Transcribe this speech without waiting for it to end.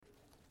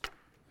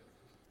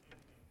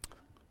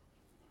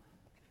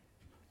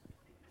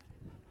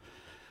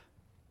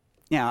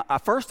Now,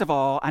 first of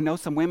all, I know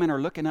some women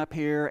are looking up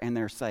here and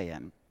they're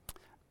saying,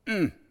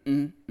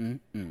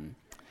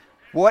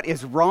 what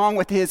is wrong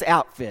with his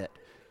outfit?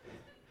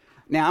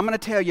 Now, I'm going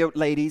to tell you,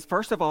 ladies,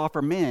 first of all,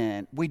 for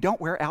men, we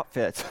don't wear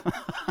outfits.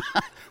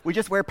 We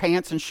just wear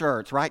pants and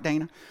shirts, right,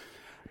 Dana?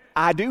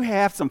 I do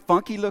have some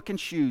funky-looking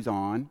shoes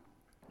on,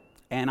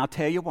 and I'll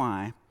tell you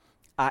why.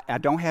 I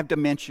don't have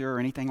dementia or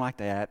anything like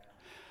that.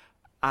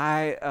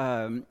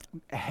 I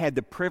had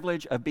the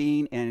privilege of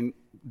being in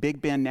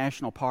Big Bend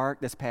National Park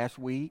this past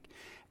week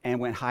and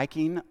went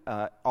hiking,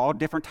 all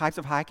different types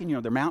of hiking. You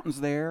know, there are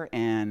mountains there,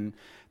 and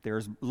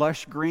there's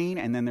lush green,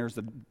 and then there's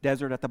the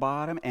desert at the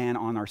bottom. And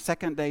on our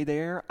second day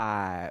there,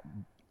 I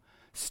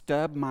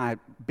stubbed my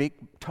big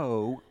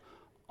toe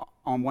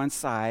on one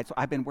side. So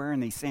I've been wearing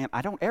these sandals.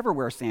 I don't ever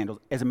wear sandals.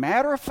 As a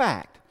matter of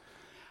fact,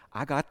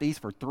 I got these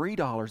for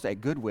 $3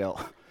 at Goodwill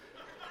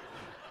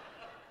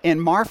in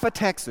Marfa,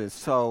 Texas.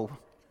 So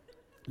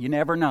you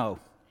never know.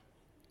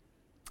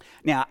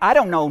 Now, I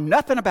don't know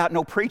nothing about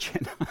no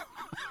preaching.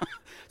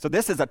 So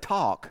this is a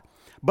talk.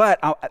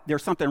 But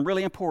there's something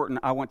really important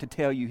I want to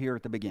tell you here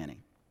at the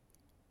beginning.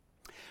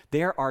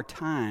 There are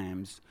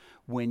times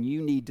when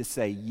you need to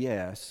say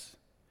yes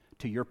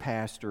to your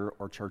pastor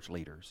or church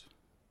leaders.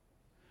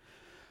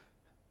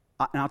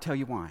 And I'll tell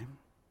you why.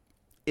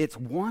 It's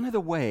one of the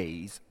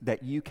ways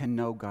that you can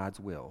know God's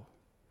will.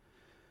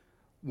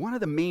 One of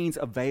the means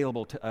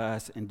available to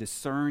us in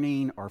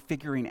discerning or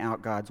figuring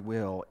out God's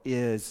will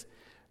is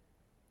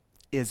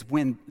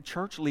when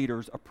church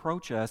leaders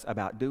approach us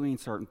about doing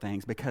certain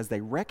things because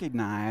they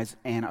recognize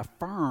and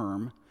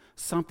affirm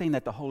something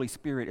that the Holy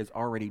Spirit is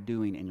already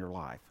doing in your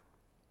life.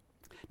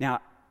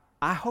 Now,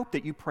 I hope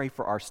that you pray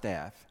for our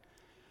staff.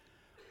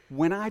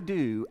 When I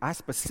do, I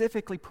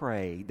specifically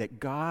pray that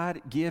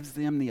God gives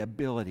them the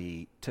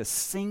ability to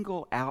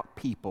single out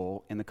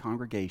people in the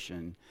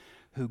congregation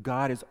who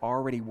God is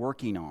already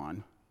working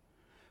on,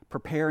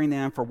 preparing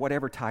them for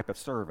whatever type of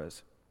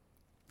service,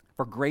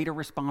 for greater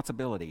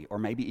responsibility, or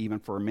maybe even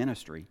for a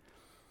ministry.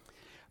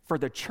 For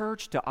the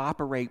church to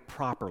operate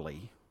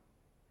properly,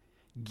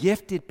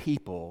 gifted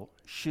people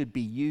should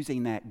be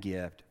using that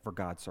gift for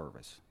God's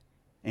service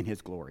and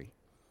His glory.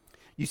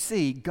 You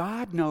see,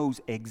 God knows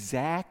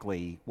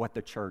exactly what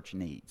the church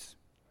needs.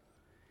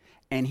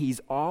 And He's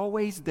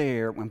always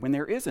there when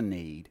there is a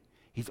need.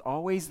 He's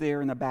always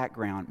there in the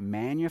background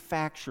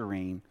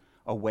manufacturing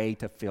a way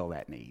to fill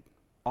that need.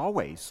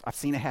 Always. I've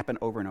seen it happen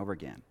over and over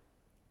again.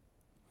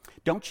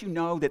 Don't you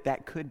know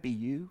that could be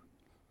you?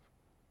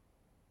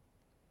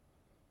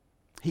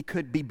 He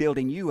could be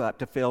building you up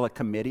to fill a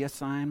committee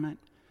assignment,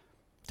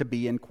 to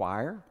be in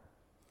choir,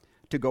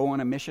 to go on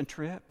a mission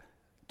trip,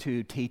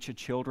 to teach a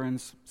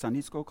children's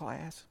Sunday school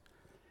class,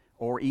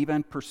 or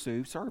even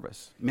pursue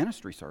service,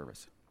 ministry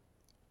service.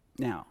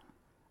 Now,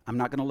 I'm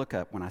not going to look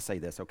up when I say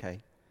this,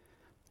 okay?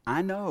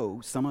 I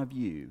know some of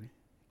you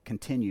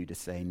continue to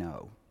say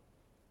no.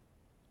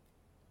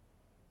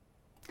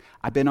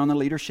 I've been on the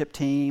leadership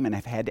team and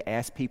I've had to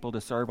ask people to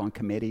serve on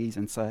committees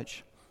and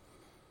such.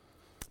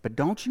 But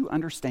don't you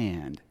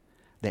understand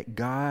that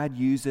God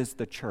uses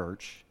the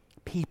church,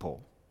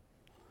 people,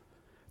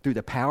 through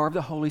the power of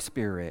the Holy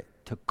Spirit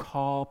to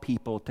call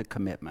people to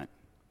commitment?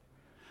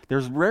 There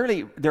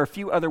are a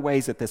few other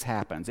ways that this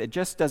happens. It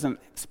just doesn't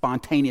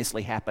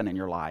spontaneously happen in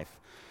your life.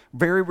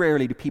 Very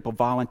rarely do people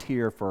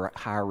volunteer for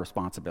higher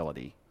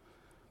responsibility.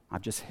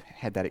 I've just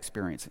had that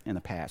experience in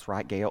the past,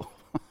 right, Gail?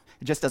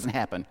 It just doesn't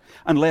happen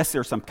unless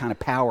there's some kind of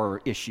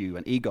power issue,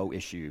 an ego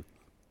issue.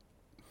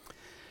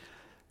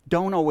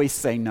 Don't always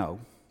say no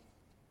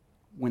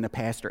when the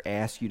pastor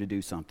asks you to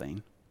do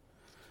something.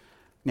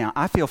 Now,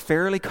 I feel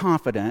fairly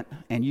confident,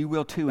 and you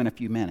will too in a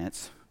few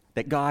minutes,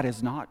 that God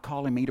is not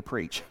calling me to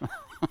preach.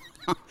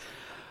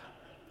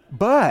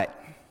 But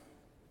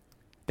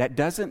that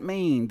doesn't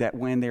mean that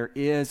when there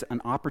is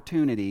an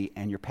opportunity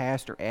and your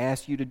pastor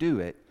asks you to do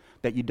it,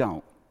 that you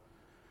don't.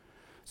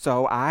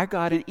 So I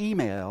got an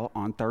email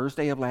on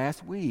Thursday of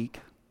last week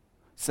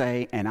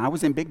and I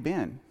was in Big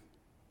Bend.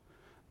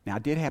 Now, I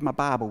did have my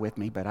Bible with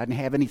me, but I didn't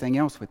have anything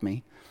else with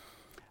me.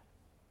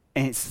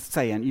 And it's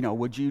saying,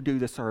 would you do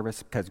the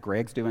service because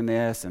Greg's doing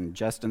this and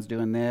Justin's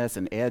doing this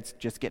and Ed's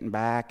just getting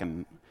back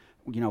and,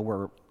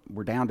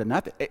 we're down to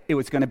nothing. It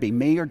was going to be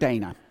me or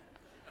Dana.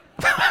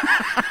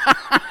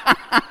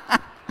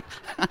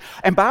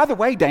 And by the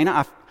way,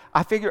 Dana,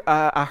 I figure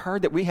I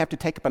heard that we have to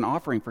take up an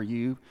offering for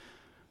you.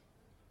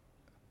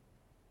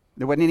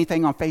 There wasn't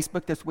anything on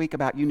Facebook this week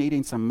about you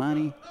needing some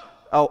money?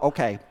 Oh,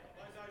 okay.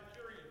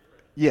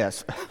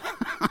 Yes.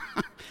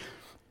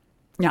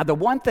 Now, the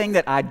one thing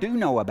that I do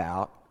know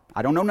about,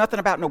 I don't know nothing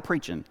about no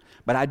preaching,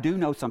 but I do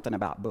know something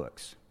about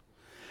books.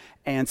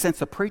 And since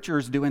the preacher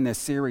is doing this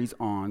series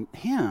on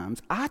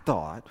hymns, I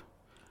thought,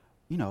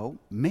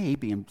 me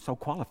being so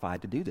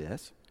qualified to do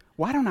this,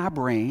 why don't I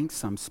bring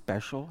some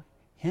special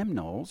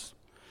hymnals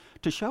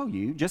to show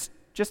you, just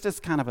as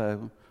kind of a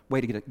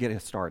way to get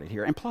us started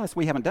here. And plus,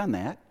 we haven't done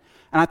that.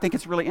 And I think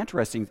it's really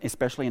interesting,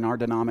 especially in our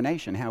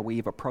denomination, how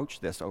we've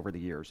approached this over the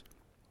years.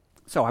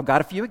 So I've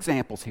got a few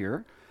examples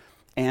here.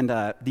 And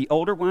the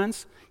older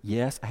ones,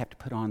 yes, I have to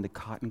put on the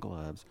cotton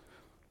gloves.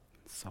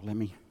 So let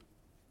me...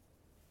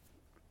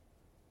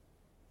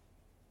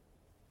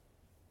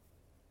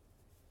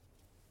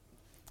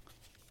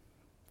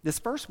 This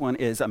first one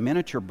is a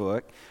miniature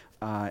book.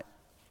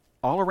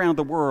 All around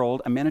the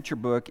world, a miniature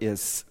book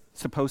is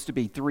supposed to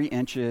be 3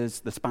 inches.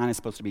 The spine is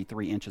supposed to be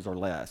 3 inches or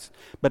less.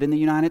 But in the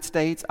United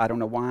States, I don't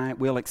know why,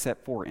 we'll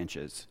accept 4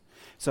 inches.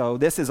 So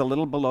this is a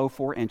little below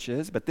 4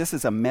 inches, but this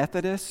is a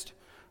Methodist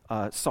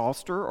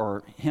psalter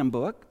or hymn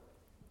book.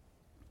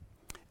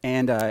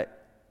 And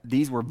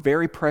these were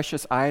very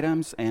precious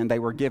items, and they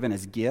were given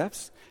as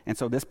gifts. And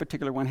so this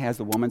particular one has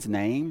the woman's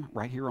name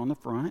right here on the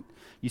front.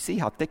 You see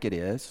how thick it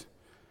is.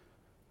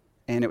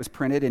 And it was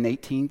printed in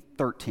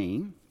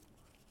 1813.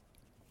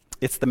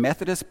 It's the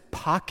Methodist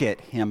Pocket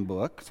Hymn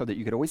Book, so that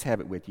you could always have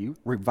it with you,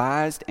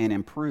 revised and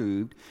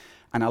improved.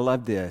 And I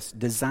love this,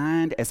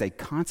 designed as a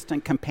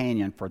constant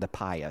companion for the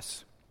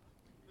pious.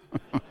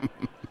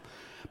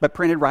 But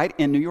printed right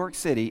in New York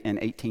City in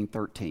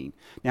 1813.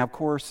 Now, of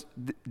course,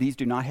 these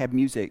do not have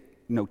music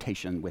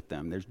notation with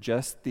them. There's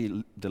just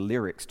the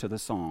lyrics to the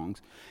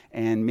songs.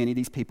 And many of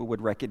these people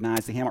would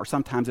recognize the hymn, or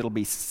sometimes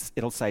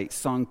it'll say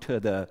sung to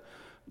the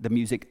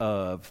music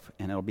of,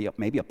 and it'll be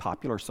maybe a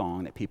popular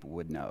song that people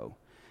would know.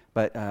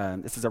 But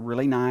this is a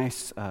really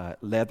nice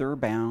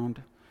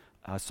leather-bound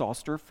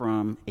psalter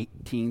from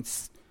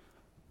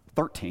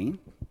 1813.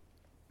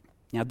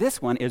 Now,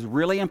 this one is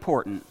really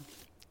important.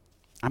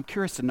 I'm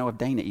curious to know if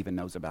Dana even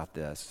knows about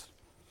this.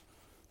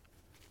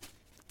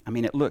 I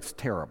mean, it looks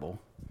terrible.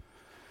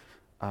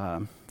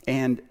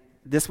 And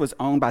this was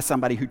owned by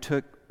somebody who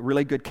took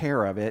really good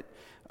care of it.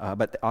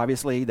 But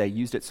obviously, they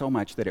used it so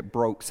much that it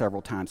broke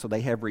several times. So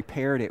they have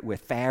repaired it with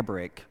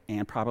fabric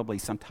and probably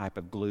some type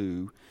of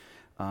glue.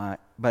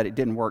 But it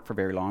didn't work for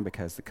very long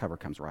because the cover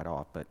comes right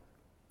off. But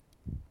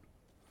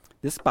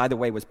this, by the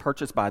way, was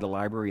purchased by the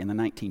library in the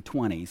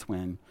 1920s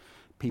when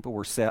people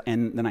were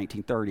in the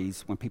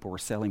 1930s when people were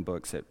selling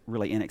books at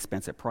really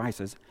inexpensive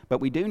prices. But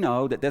we do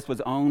know that this was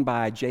owned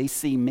by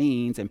J.C.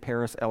 Means in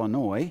Paris,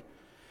 Illinois.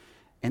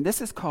 And this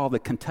is called the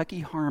Kentucky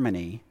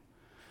Harmony.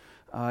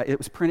 It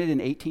was printed in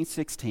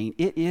 1816.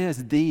 It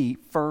is the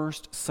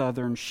first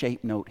Southern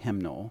shape note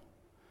hymnal.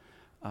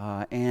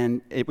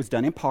 And it was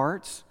done in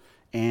parts,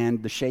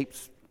 and the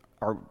shapes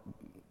are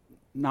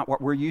not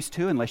what we're used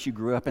to unless you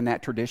grew up in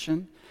that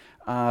tradition.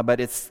 But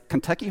it's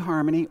Kentucky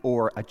Harmony,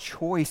 or a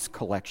choice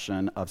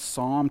collection of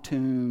psalm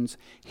tunes,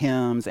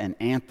 hymns, and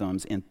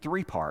anthems in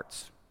 3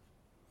 parts,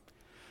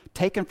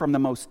 taken from the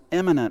most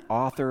eminent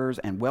authors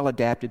and well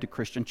adapted to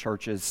Christian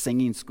churches,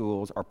 singing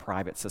schools, or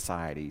private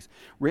societies.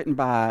 Written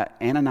by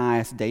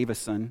Ananias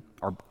Davison,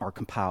 or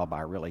compiled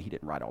by, really. He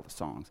didn't write all the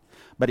songs.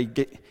 But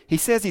he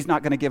says he's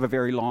not going to give a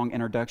very long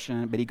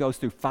introduction, but he goes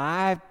through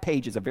 5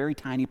 pages of very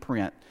tiny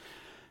print.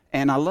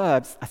 And I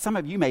love, some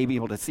of you may be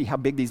able to see how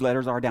big these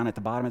letters are down at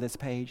the bottom of this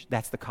page.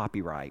 That's the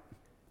copyright.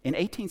 In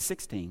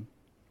 1816,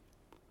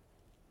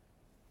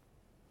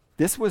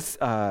 this was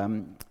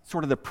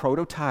sort of the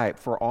prototype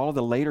for all of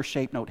the later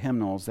shape note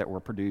hymnals that were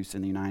produced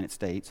in the United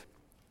States.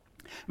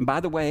 And by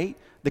the way,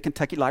 the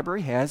Kentucky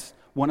Library has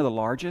one of the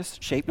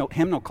largest shape note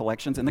hymnal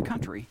collections in the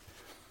country,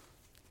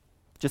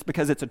 just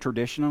because it's a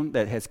tradition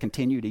that has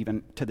continued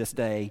even to this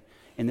day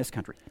in this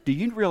country. Do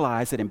you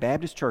realize that in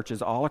Baptist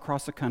churches all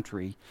across the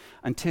country,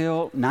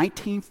 until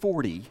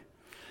 1940,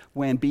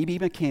 when B.B.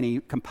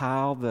 McKinney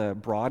compiled the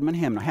Broadman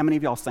Hymnal, how many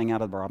of y'all sang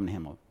out of the Broadman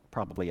Hymnal?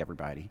 Probably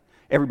everybody.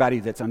 Everybody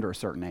that's under a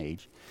certain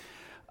age.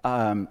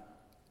 The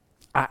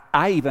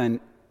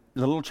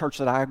little church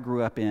that I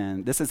grew up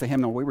in, this is a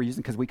hymnal we were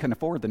using because we couldn't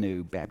afford the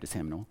new Baptist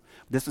hymnal.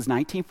 This was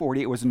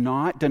 1940. It was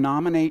not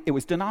it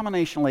was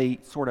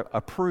denominationally sort of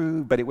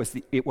approved, but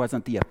it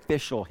wasn't the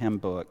official hymn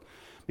book,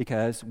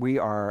 because we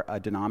are a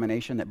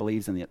denomination that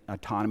believes in the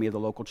autonomy of the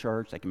local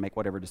church. They can make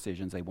whatever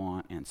decisions they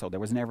want. And so there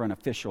was never an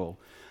official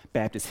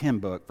Baptist hymn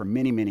book for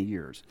many, many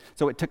years.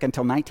 So it took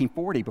until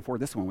 1940 before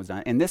this one was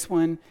done. And this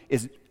one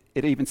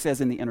it even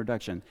says in the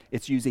introduction,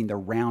 it's using the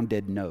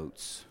rounded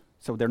notes.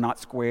 So they're not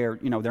square,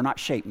 they're not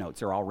shape notes,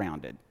 they're all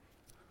rounded.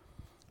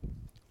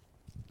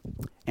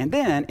 And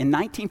then in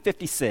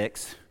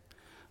 1956,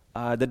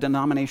 the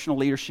denominational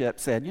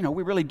leadership said,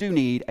 we really do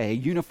need a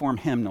uniform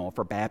hymnal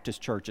for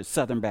Baptist churches,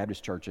 Southern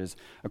Baptist churches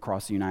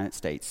across the United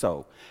States.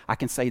 So I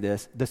can say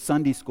this, the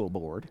Sunday School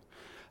Board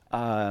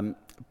had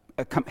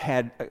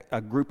a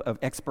group of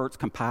experts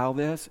compile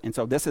this. And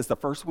so this is the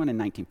first one in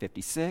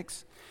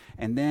 1956.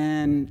 And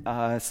then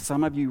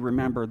some of you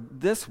remember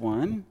this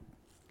one,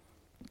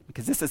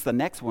 because this is the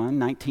next one,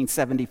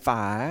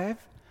 1975,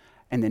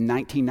 and then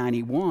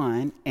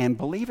 1991. And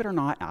believe it or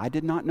not, I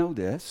did not know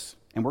this,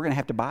 and we're going to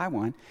have to buy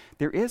one.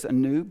 There is a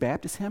new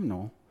Baptist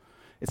hymnal.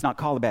 It's not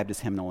called the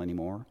Baptist hymnal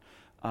anymore,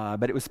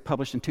 but it was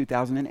published in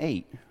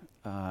 2008.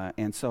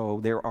 And so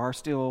there are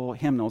still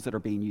hymnals that are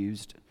being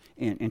used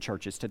in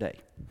churches today.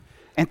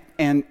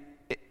 And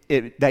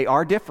they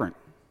are different.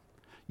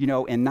 In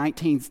the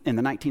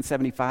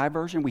 1975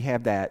 version, we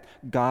have that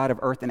God of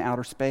earth and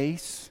outer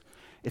space.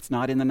 It's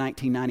not in the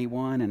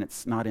 1991, and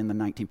it's not in the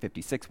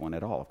 1956 one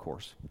at all, of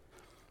course.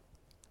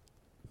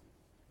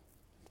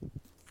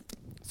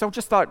 So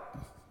just thought,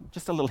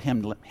 just a little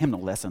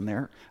hymnal lesson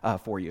there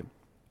for you.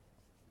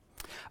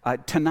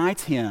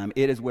 Tonight's hymn,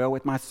 It Is Well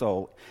With My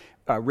Soul,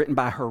 written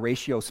by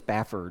Horatio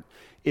Spafford,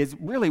 is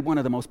really one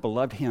of the most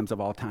beloved hymns of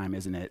all time,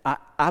 isn't it?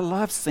 I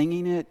love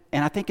singing it,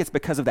 and I think it's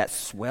because of that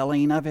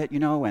swelling of it,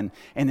 and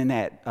then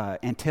that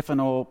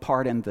antiphonal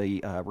part in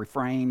the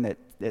refrain that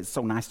is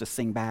so nice to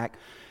sing back.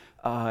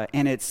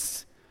 And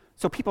it's,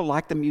 so people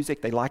like the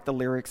music, they like the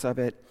lyrics of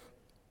it,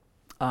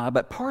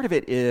 but part of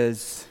it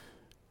is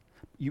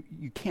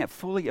you can't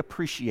fully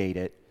appreciate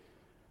it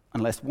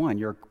unless, one,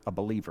 you're a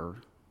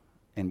believer,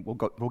 and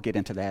we'll get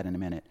into that in a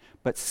minute.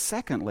 But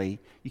secondly,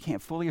 you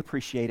can't fully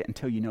appreciate it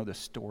until you know the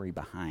story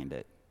behind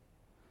it.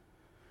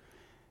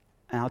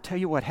 And I'll tell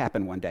you what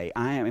happened one day.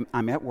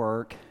 I'm at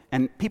work,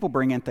 and people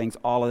bring in things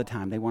all of the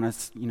time. They want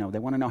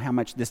to know how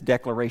much this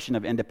Declaration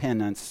of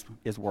Independence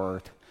is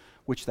worth,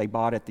 which they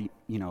bought at the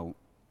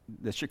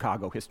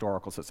Chicago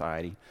Historical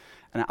Society.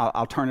 And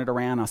I'll turn it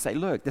around. I'll say,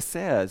 look, this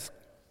says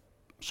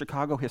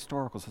Chicago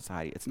Historical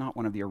Society. It's not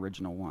one of the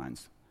original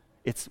ones.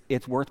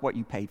 It's worth what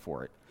you paid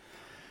for it.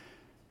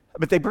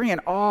 But they bring in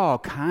all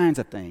kinds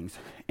of things.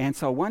 And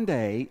so one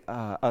day,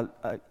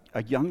 a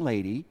young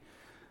lady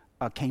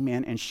came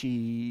in and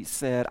she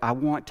said, I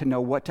want to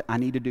know what I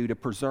need to do to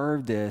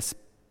preserve this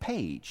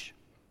page.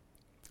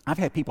 I've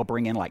had people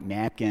bring in like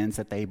napkins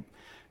that they,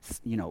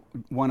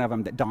 one of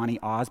them that Donny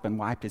Osmond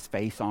wiped his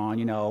face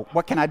on,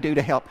 what can I do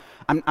to help?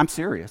 I'm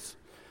serious.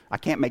 I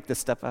can't make this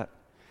stuff up.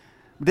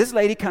 This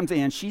lady comes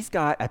in, she's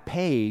got a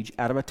page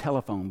out of a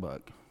telephone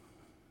book.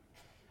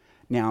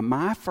 Now,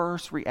 my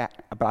first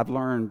reaction, but I've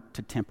learned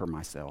to temper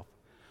myself.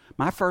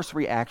 My first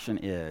reaction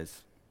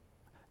is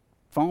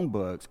phone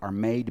books are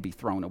made to be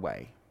thrown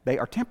away. They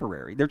are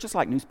temporary. They're just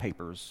like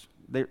newspapers.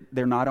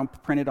 They're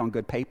not printed on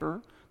good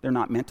paper. They're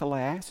not meant to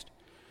last.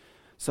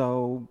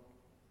 So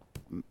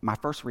my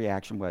first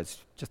reaction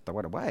was just throw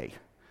it away.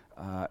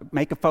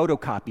 Make a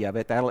photocopy of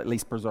it. That'll at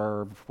least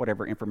preserve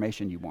whatever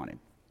information you wanted.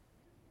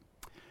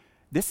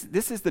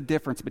 This is the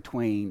difference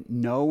between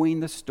knowing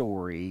the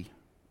story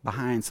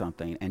behind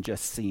something and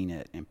just seeing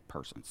it in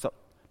person. So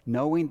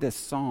knowing this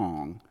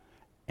song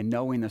and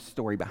knowing the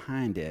story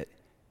behind it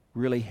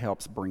really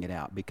helps bring it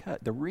out, because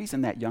the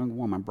reason that young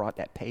woman brought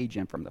that page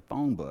in from the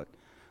phone book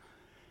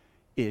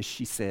is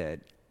she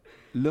said,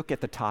 look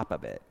at the top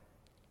of it,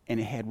 and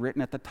it had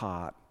written at the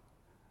top,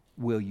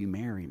 will you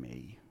marry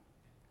me?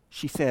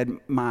 She said,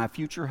 my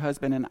future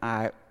husband and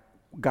I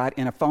got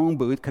in a phone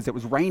booth because it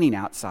was raining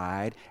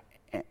outside,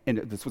 and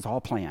this was all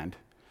planned.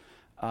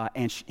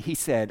 And he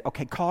said,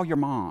 okay, call your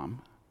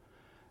mom.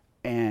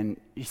 And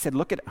he said,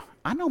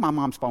 I know my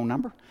mom's phone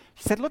number.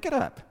 She said, look it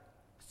up.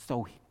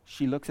 So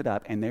she looks it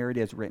up, and there it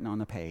is written on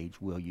the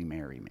page, will you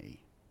marry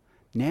me?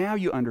 Now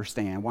you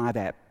understand why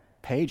that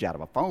page out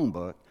of a phone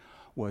book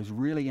was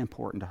really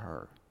important to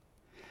her.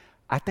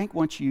 I think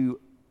once you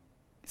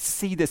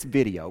see this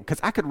video, because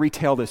I could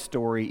retell this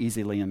story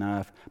easily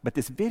enough, but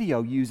this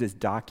video uses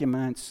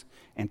documents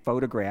and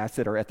photographs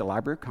that are at the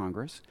Library of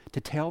Congress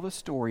to tell the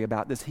story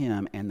about this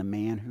hymn and the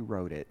man who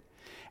wrote it.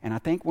 And I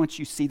think once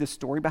you see the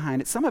story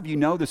behind it, some of you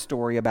know the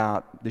story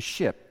about the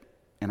ship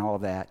and all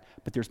of that,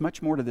 but there's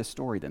much more to this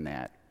story than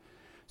that.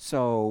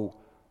 So,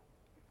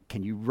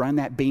 can you run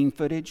that beam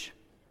footage?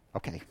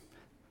 Okay.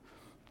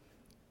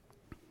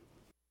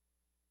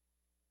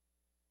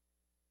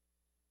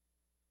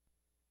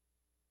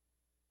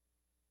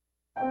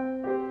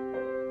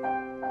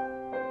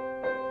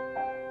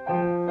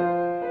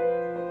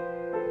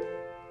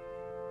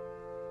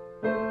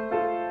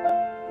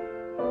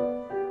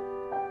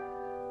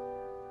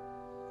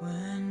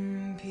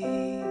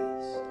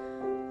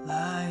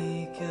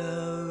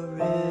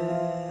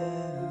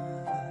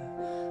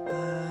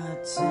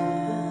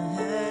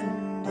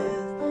 Attendeth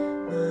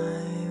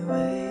my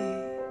way.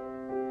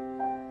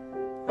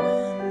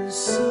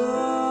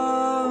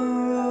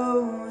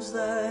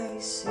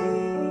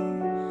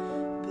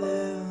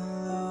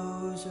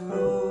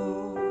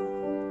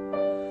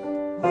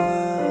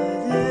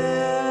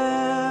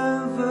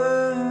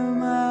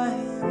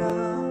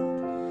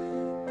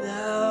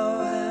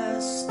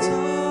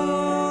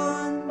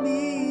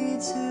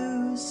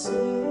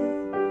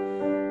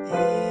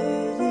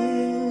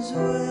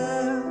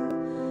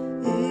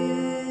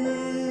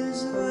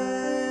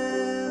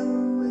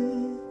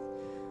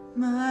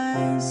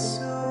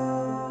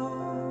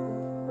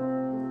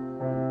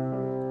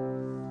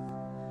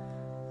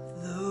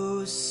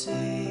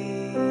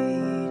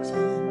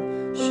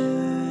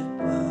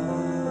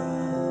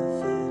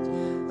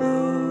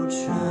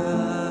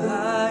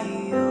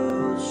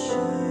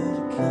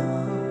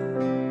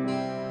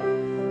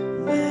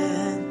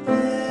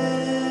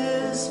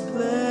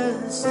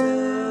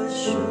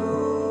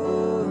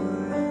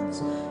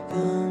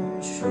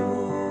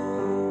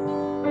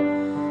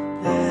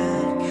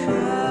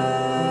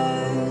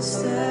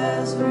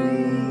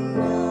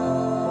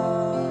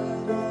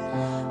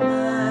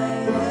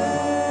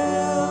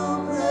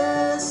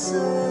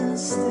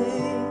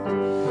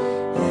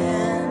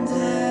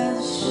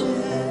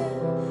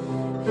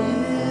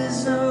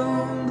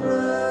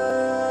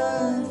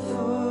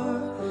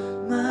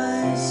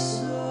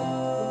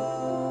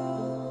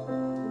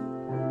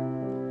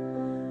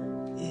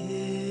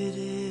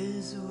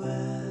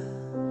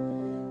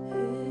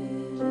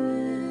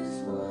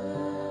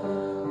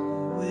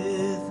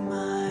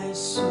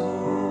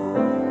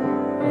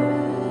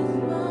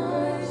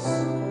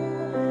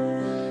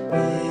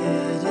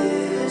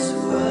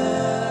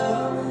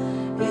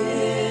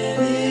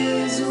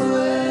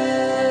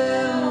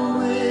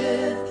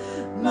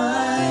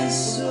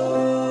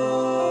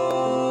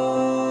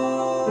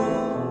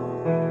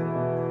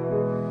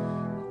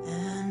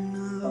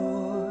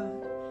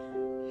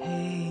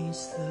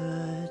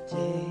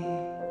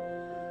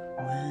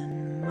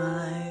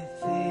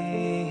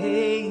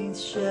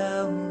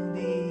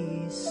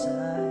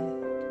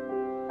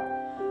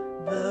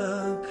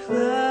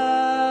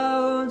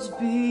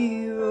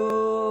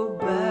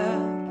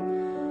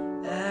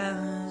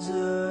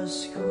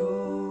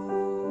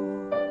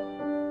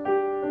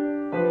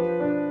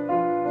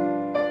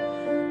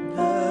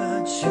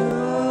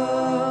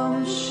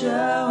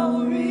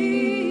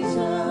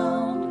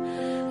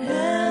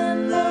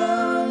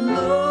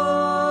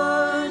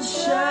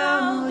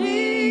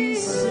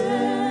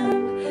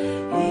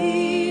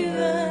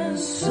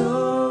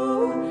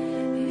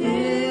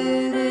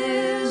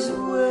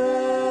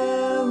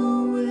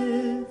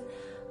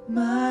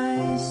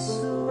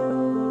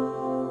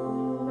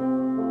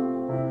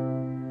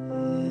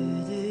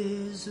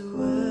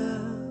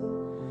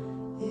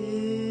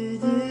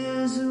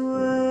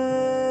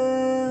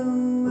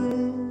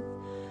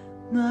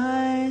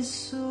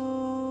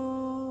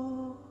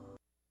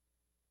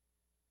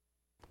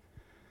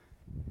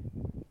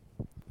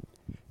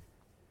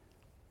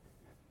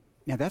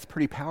 that's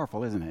pretty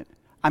powerful, isn't it?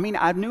 I mean,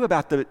 I knew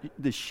about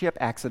the ship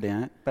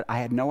accident, but I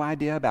had no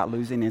idea about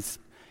losing his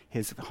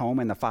home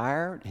in the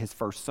fire, his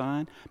first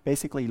son.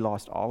 Basically, he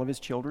lost all of his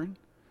children.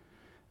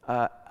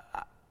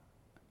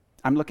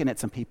 I'm looking at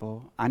some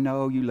people. I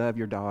know you love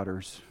your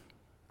daughters.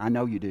 I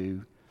know you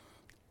do.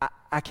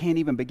 I can't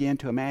even begin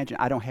to imagine.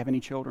 I don't have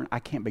any children. I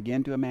can't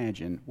begin to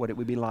imagine what it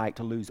would be like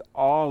to lose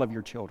all of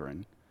your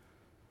children.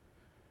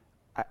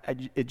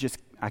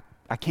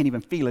 I can't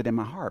even feel it in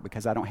my heart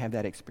because I don't have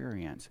that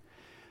experience.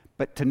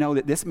 But to know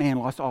that this man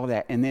lost all of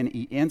that and then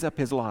he ends up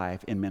his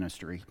life in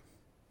ministry,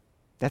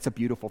 that's a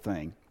beautiful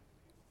thing.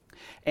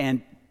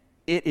 And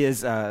it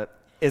is,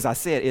 as I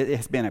said, it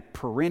has been a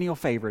perennial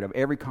favorite of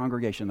every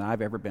congregation that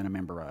I've ever been a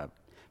member of.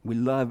 We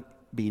love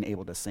being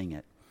able to sing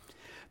it.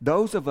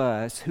 Those of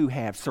us who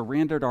have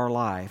surrendered our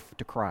life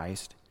to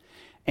Christ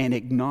and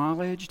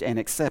acknowledged and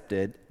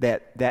accepted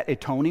that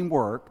atoning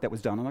work that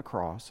was done on the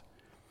cross,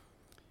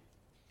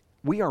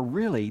 we are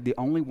really the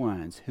only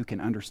ones who can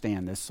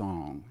understand this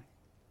song.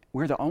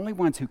 We're the only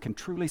ones who can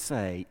truly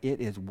say, "It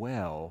is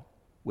well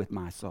with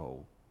my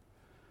soul."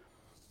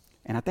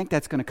 And I think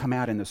that's going to come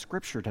out in the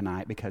scripture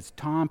tonight because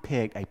Tom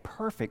picked a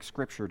perfect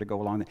scripture to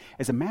go along.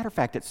 As a matter of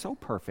fact, it's so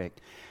perfect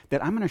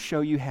that I'm going to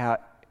show you how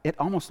it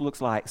almost looks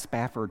like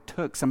Spafford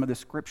took some of the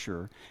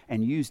scripture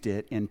and used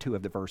it in 2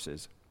 of the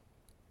verses.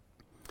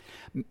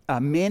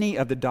 Many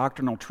of the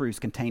doctrinal truths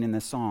contained in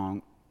this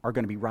song are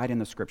going to be right in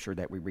the scripture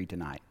that we read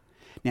tonight.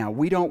 Now,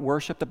 we don't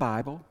worship the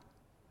Bible,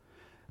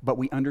 but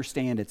we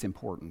understand its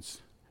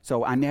importance.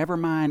 So I never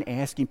mind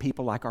asking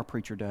people like our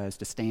preacher does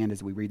to stand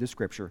as we read the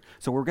scripture.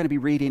 So we're going to be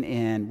reading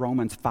in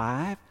Romans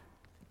 5.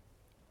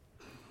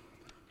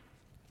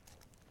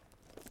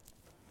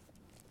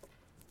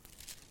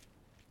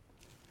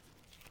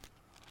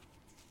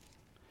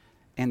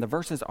 And the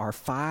verses are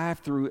 5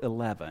 through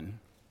 11.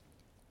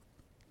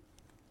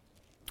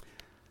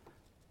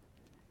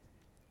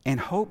 And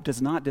hope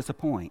does not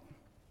disappoint,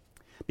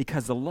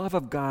 because the love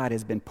of God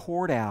has been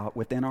poured out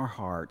within our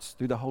hearts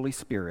through the Holy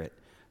Spirit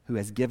who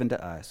has given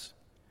to us.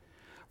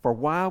 For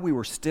while we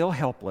were still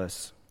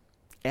helpless,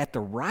 at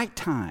the right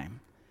time,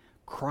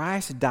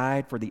 Christ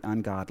died for the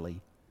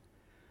ungodly.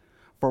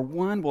 For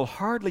one will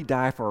hardly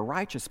die for a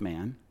righteous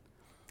man,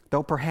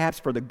 though perhaps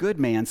for the good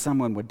man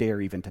someone would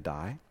dare even to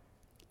die.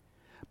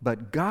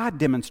 But God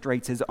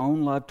demonstrates his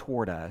own love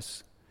toward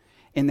us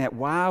in that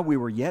while we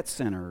were yet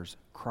sinners,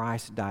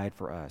 Christ died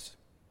for us.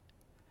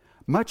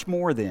 Much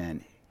more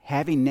then,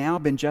 having now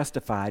been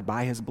justified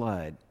by his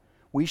blood,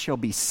 we shall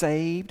be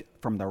saved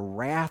from the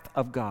wrath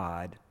of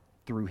God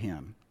through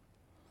him.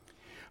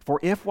 For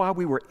if while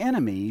we were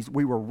enemies,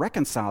 we were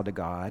reconciled to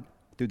God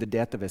through the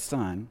death of his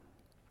Son,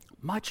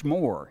 much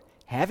more,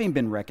 having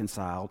been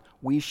reconciled,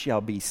 we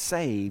shall be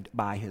saved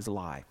by his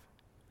life.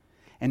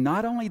 And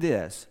not only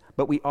this,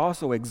 but we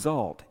also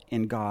exult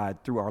in God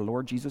through our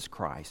Lord Jesus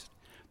Christ,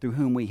 through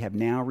whom we have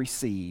now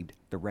received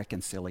the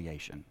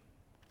reconciliation.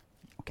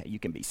 Okay, you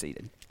can be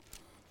seated.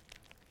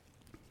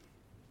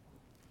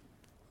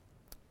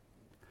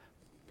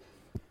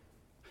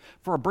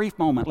 For a brief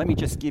moment, let me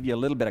just give you a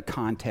little bit of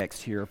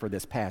context here for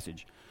this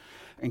passage.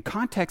 And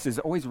context is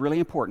always really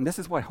important. This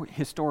is what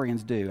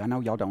historians do. I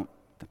know y'all don't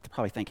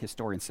probably think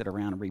historians sit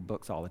around and read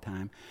books all the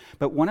time.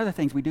 But one of the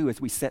things we do is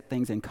we set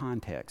things in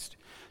context.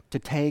 To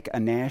take a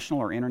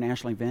national or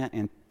international event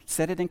and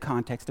set it in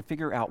context to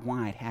figure out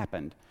why it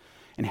happened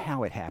and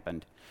how it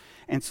happened.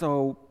 And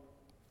so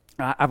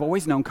I've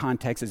always known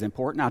context is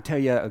important. I'll tell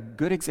you a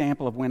good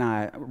example of when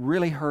I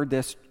really heard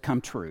this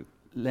come true.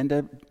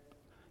 Linda,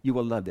 you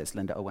will love this,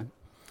 Linda Owen.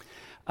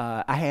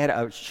 I had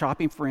a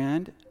shopping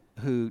friend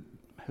who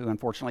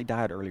unfortunately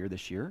died earlier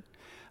this year,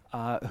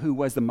 who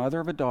was the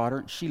mother of a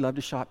daughter. She loved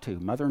to shop too,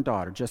 mother and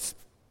daughter, just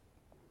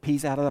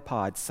peas out of the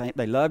pod.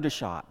 They love to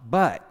shop,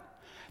 but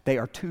they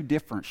are two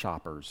different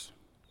shoppers.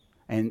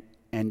 And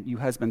you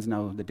husbands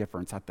know the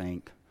difference, I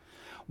think.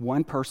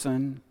 One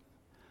person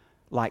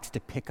likes to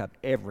pick up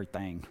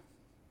everything.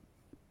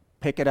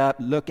 Pick it up,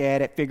 look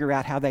at it, figure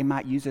out how they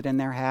might use it in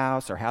their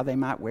house or how they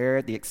might wear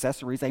it, the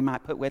accessories they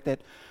might put with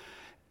it.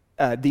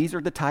 These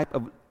are the type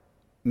of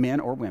men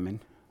or women,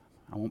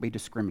 I won't be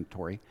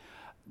discriminatory,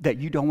 that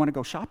you don't want to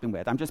go shopping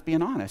with. I'm just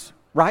being honest.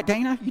 Right,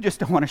 Dana? You just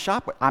don't want to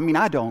shop with. I mean,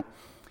 I don't.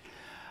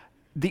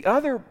 The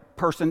other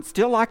person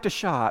still liked to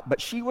shop,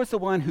 but she was the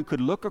one who could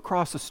look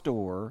across the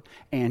store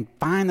and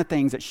find the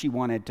things that she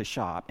wanted to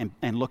shop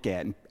and look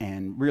at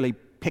and really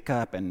pick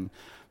up and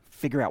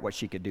figure out what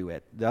she could do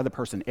with. The other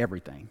person,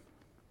 everything.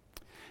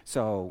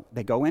 So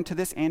they go into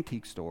this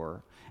antique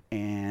store,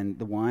 and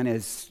the one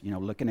is,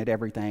 looking at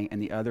everything,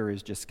 and the other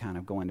is just kind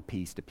of going to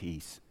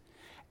piece.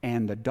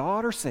 And the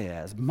daughter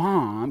says,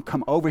 "Mom,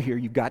 come over here.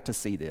 You've got to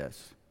see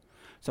this."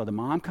 So the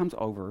mom comes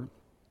over.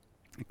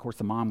 Of course,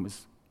 the mom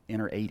was in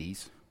her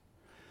 80s.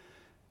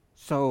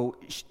 So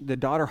the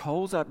daughter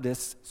holds up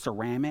this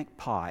ceramic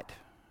pot,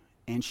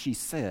 and she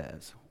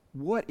says,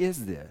 "What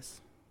is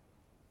this?"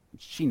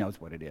 She knows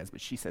what it is,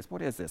 but she says,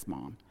 "What is this,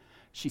 Mom?"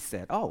 She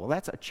said, "Oh, well,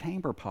 that's a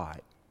chamber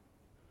pot."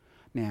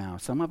 Now,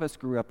 some of us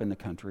grew up in the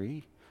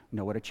country. You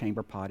know what a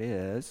chamber pot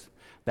is.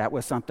 That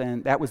was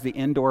the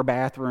indoor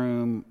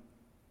bathroom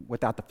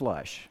without the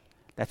flush.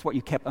 That's what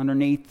you kept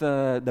underneath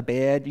the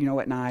bed,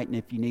 at night, and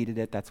if you needed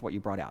it, that's what you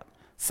brought out.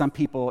 Some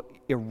people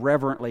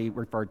irreverently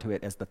referred to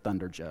it as the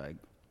thunder jug.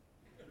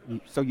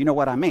 So you know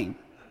what I mean.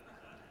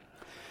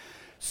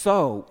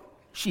 So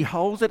she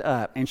holds it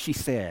up and she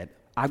said,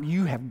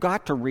 you have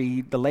got to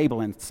read the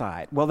label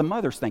inside. Well, the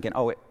mother's thinking,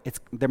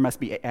 there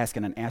must be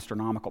asking an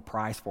astronomical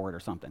price for it or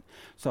something.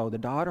 So the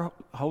daughter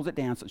holds it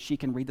down so she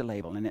can read the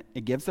label, and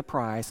it gives the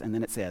price, and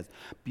then it says,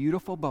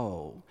 beautiful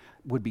bowl,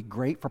 would be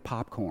great for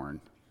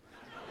popcorn.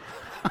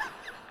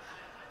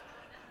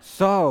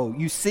 So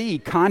you see,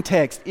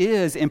 context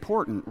is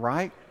important,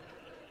 right?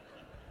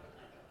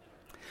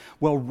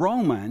 Well,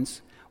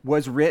 Romans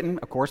was written,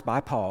 of course, by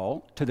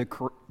Paul to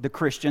the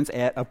Christians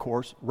at, of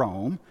course,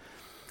 Rome.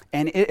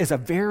 And it is a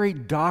very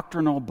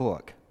doctrinal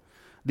book.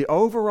 The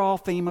overall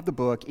theme of the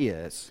book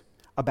is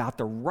about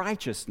the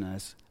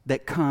righteousness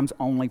that comes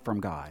only from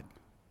God.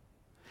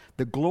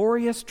 The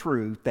glorious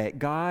truth that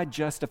God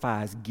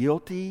justifies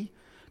guilty,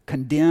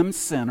 condemned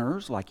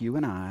sinners like you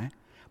and I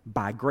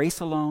by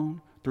grace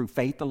alone, through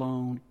faith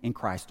alone, in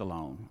Christ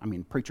alone. I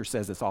mean, the preacher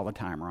says this all the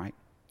time, right?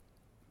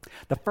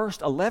 The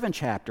first 11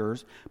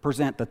 chapters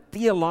present the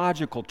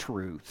theological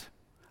truth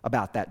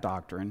about that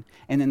doctrine,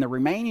 and then the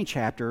remaining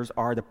chapters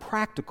are the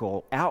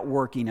practical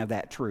outworking of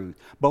that truth,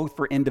 both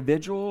for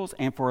individuals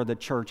and for the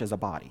church as a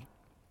body.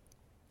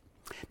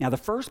 Now, the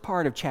first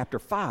part of chapter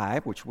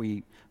 5, which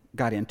we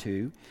got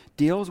into,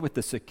 deals with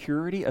the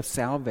security of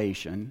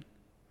salvation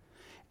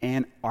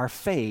and our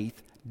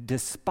faith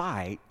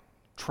despite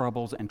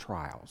troubles and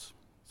trials.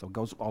 So it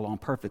goes along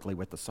perfectly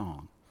with the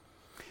song.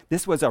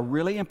 This was a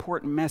really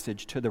important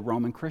message to the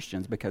Roman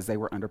Christians because they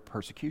were under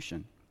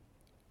persecution.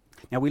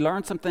 Now, we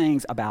learned some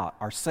things about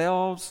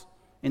ourselves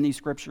in these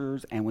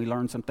scriptures, and we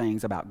learned some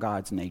things about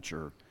God's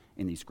nature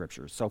in these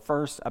scriptures. So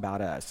first,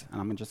 about us. And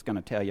I'm just going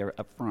to tell you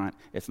up front,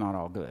 it's not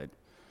all good.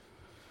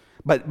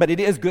 But it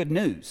is good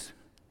news.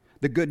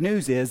 The good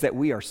news is that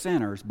we are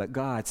sinners, but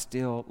God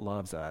still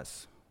loves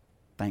us.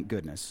 Thank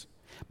goodness.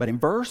 But in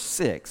verse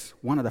 6,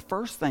 one of the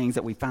first things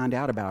that we find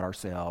out about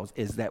ourselves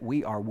is that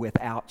we are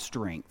without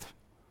strength.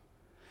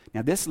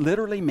 Now, this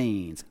literally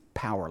means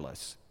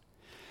powerless.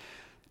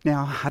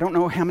 Now, I don't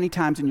know how many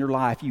times in your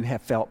life you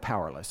have felt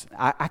powerless.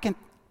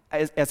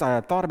 As I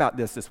thought about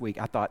this week,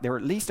 I thought there were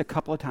at least a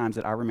couple of times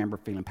that I remember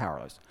feeling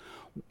powerless.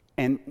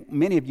 And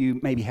many of you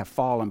maybe have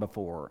fallen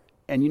before.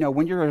 And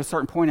when you're at a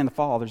certain point in the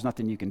fall, there's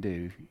nothing you can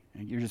do.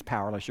 You're just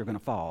powerless, you're going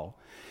to fall.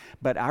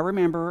 But I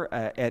remember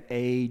at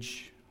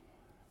age,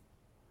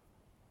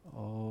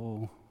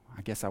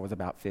 I guess I was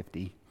about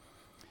 50.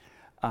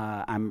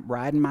 I'm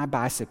riding my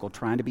bicycle,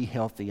 trying to be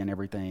healthy and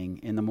everything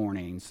in the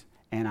mornings,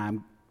 and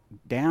I'm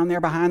down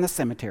there behind the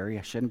cemetery.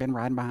 I shouldn't have been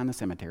riding behind the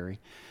cemetery,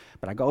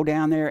 but I go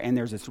down there, and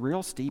there's this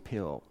real steep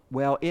hill.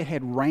 Well, it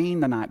had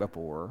rained the night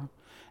before,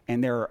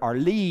 and there are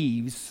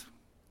leaves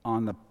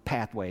on the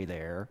pathway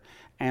there,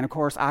 and of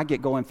course, I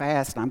get going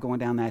fast, and I'm going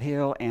down that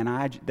hill, and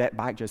that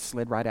bike just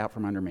slid right out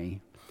from under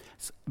me.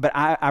 But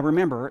I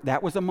remember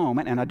that was a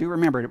moment, and I do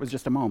remember it was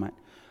just a moment.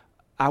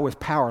 I was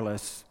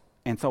powerless.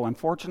 And so,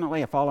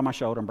 unfortunately, I fall on my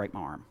shoulder and break my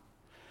arm.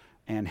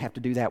 And have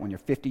to do that when you're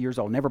 50 years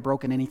old. Never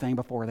broken anything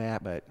before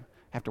that, but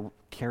have to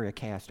carry a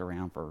cast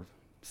around for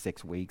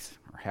 6 weeks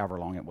or however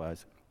long it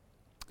was.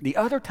 The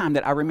other time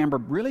that I remember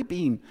really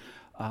being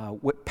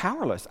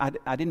powerless, I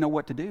didn't know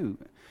what to do,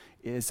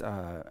 is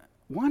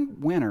one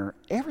winter,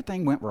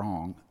 everything went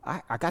wrong.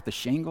 I got the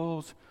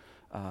shingles,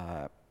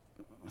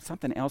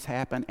 something else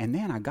happened, and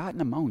then I got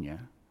pneumonia.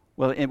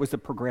 Well, it was a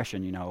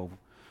progression,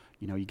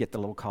 you get the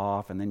little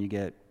cough, and then you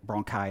get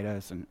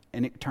bronchitis, and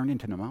it turned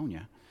into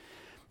pneumonia.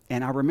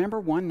 And I remember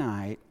one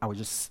night, I was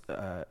just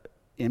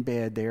in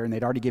bed there, and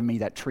they'd already given me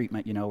that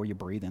treatment, where you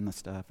breathe in the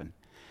stuff.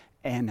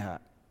 And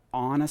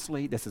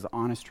honestly, this is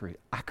honest truth,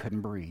 I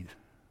couldn't breathe.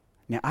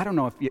 Now, I don't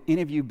know if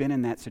any of you have been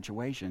in that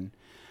situation,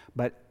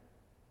 but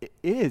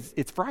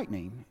it's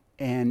frightening.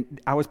 And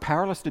I was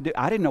powerless to do.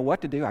 I didn't know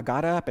what to do. I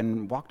got up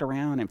and walked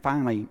around, and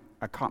finally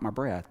I caught my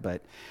breath.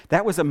 But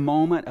that was a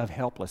moment of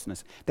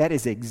helplessness. That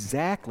is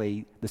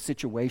exactly the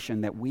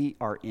situation that we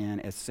are in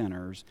as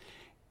sinners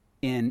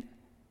in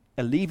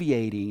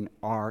alleviating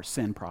our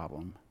sin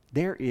problem.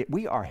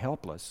 We are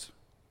helpless,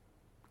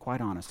 quite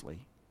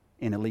honestly,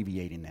 in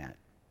alleviating that.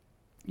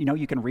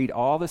 You can read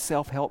all the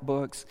self-help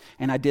books,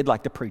 and I did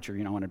like the preacher.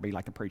 I wanted to be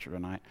like the preacher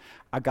tonight.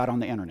 I got on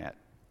the internet.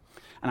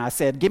 And I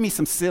said, give me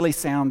some silly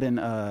sounding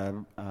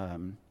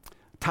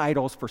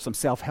titles for some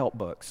self-help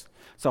books.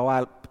 So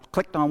I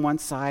clicked on one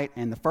site,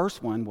 and the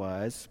first one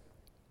was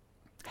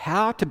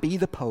How to Be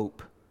the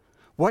Pope,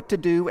 What to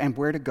Do and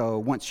Where to Go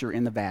Once You're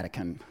in the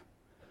Vatican.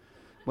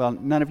 Well,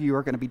 none of you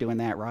are going to be doing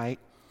that, right?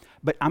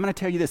 But I'm going to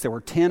tell you this. There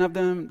were 10 of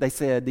them. They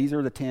said these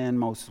are the 10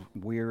 most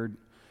weird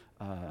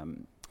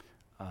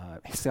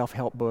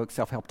self-help books,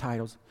 self-help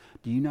titles.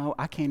 Do you know,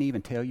 I can't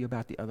even tell you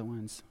about the other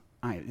ones.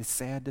 It's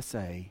sad to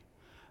say.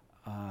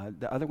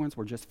 The other ones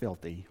were just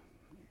filthy.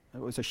 It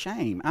was a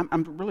shame.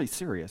 I'm really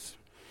serious.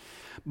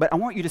 But I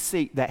want you to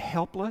see that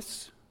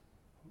helpless,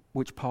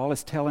 which Paul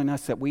is telling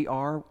us that we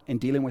are in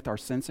dealing with our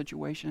sin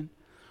situation,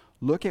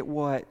 look at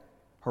what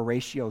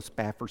Horatio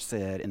Spafford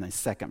said in the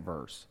second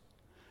verse.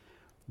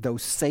 Though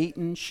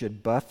Satan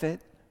should buffet,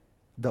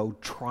 though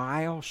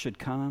trial should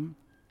come,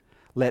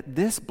 let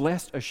this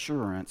blessed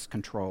assurance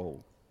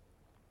control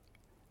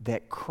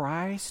that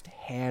Christ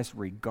has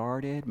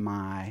regarded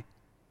my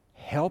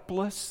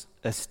helpless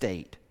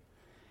estate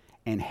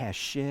and has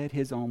shed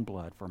his own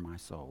blood for my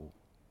soul.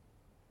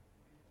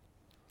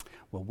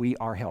 Well, we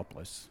are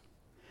helpless.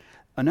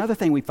 Another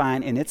thing we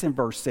find, and it's in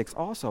verse 6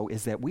 also,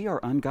 is that we are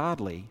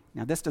ungodly.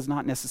 Now, this does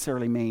not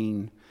necessarily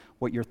mean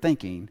what you're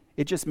thinking.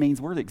 It just means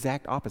we're the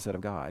exact opposite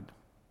of God.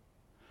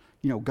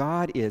 You know,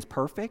 God is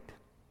perfect.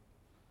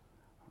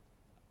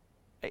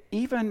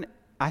 Even,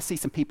 I see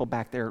some people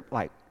back there,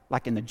 like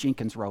in the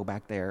Jenkins row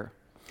back there.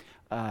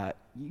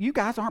 You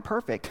guys aren't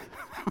perfect.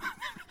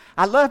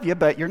 I love you,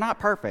 but you're not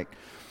perfect.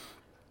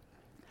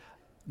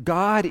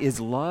 God is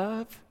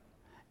love.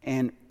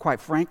 And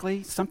quite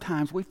frankly,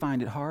 sometimes we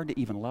find it hard to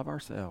even love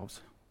ourselves,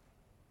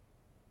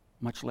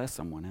 much less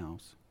someone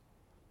else.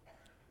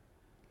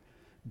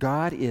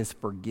 God is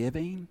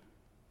forgiving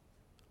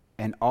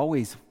and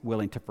always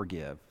willing to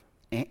forgive.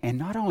 And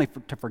not only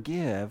to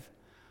forgive,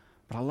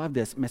 but I love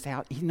this, Miss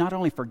Howe, he not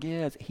only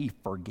forgives, he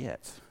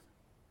forgets.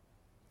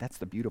 That's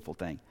the beautiful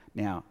thing.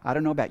 Now, I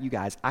don't know about you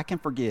guys, I can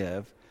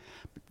forgive,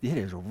 but it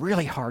is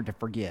really hard to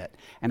forget.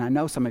 And I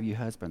know some of you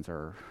husbands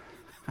are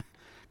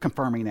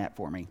confirming that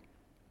for me.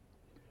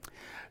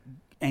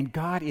 And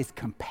God is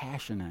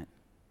compassionate.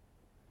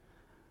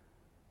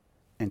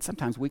 And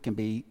sometimes we can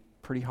be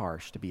pretty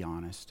harsh, to be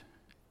honest.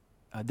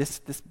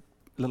 This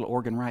little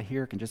organ right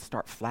here can just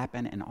start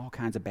flapping, and all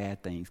kinds of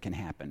bad things can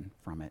happen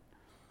from it.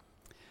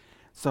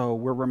 So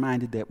we're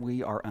reminded that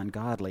we are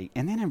ungodly.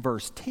 And then in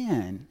verse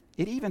 10,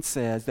 it even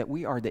says that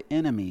we are the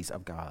enemies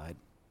of God.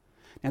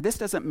 Now, this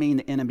doesn't mean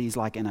the enemies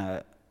like in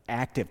a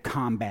active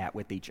combat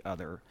with each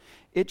other.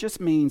 It just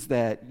means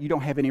that you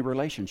don't have any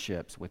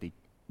relationship with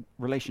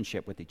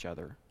each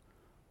other.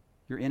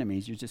 You're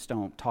enemies. You just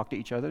don't talk to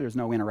each other. There's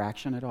no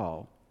interaction at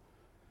all.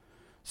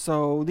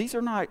 So these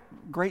are not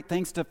great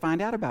things to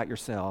find out about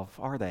yourself,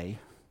 are they?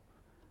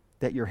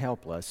 That you're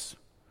helpless,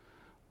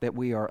 that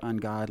we are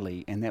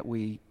ungodly, and that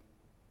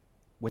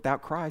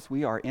without Christ,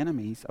 we are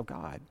enemies of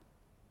God.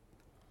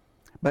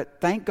 But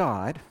thank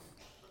God,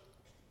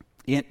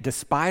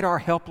 despite our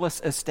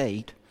helpless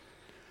estate,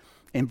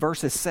 in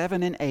verses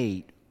 7 and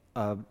 8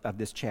 of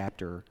this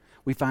chapter,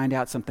 we find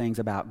out some things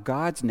about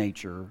God's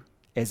nature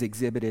as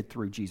exhibited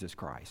through Jesus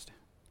Christ.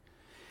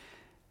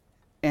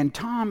 And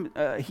Tom,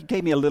 he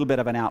gave me a little bit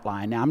of an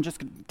outline. Now, I'm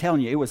just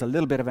telling you, it was a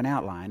little bit of an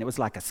outline. It was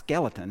like a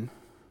skeleton.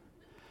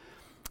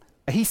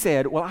 He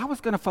said, well, I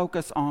was going to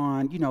focus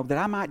on, that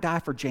I might die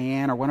for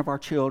Jan or one of our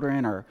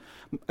children or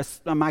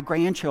my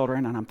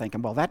grandchildren. And I'm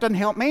thinking, well, that doesn't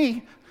help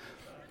me.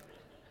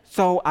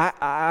 So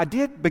I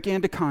did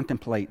begin to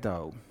contemplate,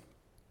 though,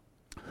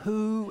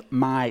 who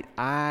might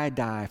I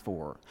die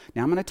for?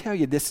 Now, I'm going to tell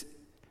you, this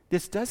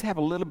does have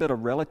a little bit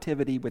of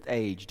relativity with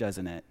age,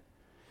 doesn't it?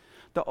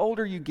 The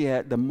older you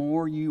get, the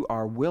more you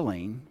are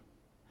willing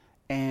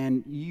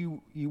and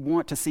you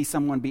want to see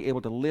someone be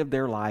able to live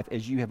their life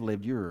as you have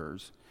lived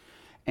yours.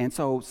 And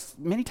so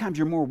many times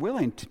you're more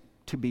willing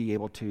to be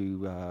able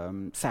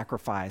to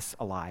sacrifice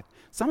a life.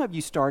 Some of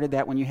you started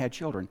that when you had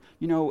children.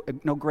 No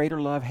greater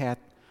love hath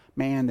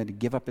man than to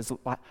give up his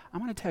life. I'm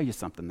going to tell you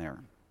something there.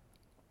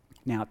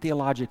 Now,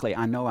 theologically,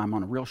 I know I'm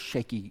on a real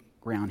shaky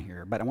ground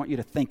here, but I want you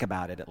to think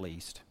about it at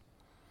least.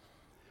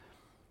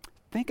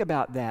 Think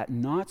about that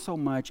not so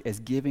much as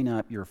giving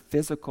up your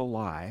physical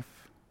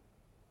life,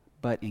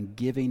 but in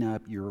giving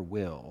up your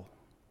will.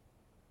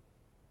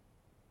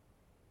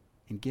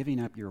 In giving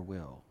up your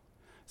will.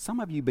 Some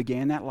of you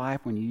began that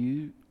life when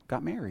you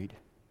got married.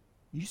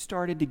 You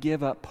started to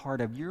give up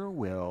part of your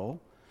will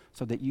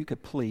so that you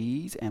could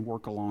please and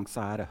work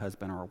alongside a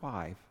husband or a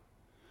wife.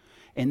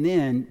 And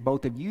then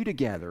both of you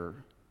together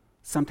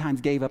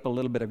sometimes gave up a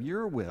little bit of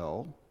your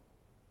will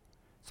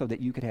so that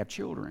you could have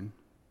children.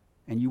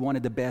 And you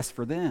wanted the best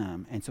for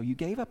them. And so you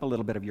gave up a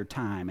little bit of your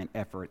time and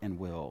effort and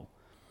will.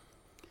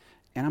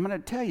 And I'm going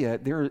to tell you,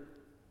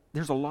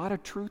 there's a lot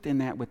of truth in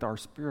that with our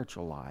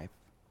spiritual life.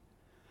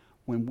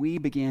 When we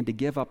begin to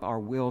give up our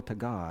will to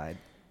God,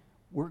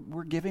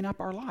 we're giving up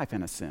our life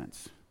in a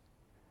sense.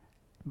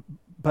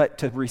 But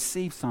to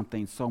receive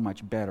something so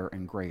much better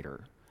and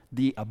greater.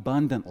 The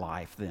abundant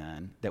life,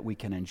 then, that we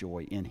can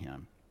enjoy in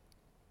Him.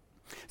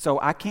 So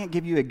I can't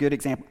give you a good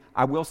example.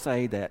 I will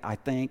say that I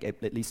think,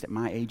 at least at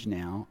my age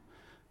now,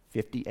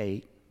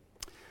 58,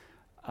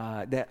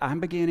 that I'm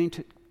beginning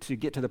to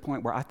get to the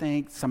point where I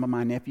think some of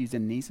my nephews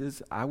and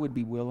nieces, I would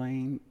be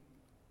willing,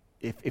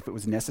 if it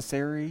was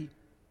necessary,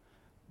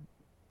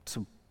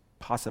 to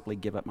possibly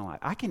give up my life.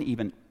 I can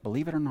even,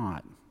 believe it or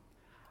not,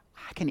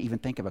 I can even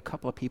think of a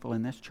couple of people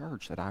in this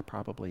church that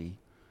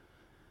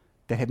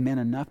have meant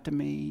enough to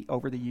me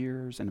over the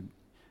years and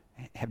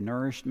have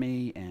nourished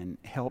me and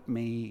helped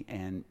me,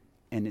 and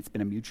it's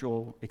been a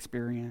mutual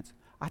experience.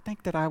 I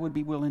think that I would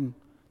be willing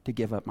to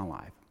give up my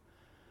life.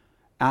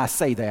 I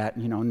say that,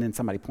 and then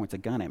somebody points a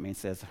gun at me and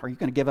says, "Are you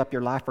going to give up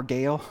your life for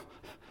Gail?"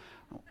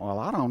 Well,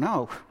 I don't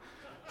know.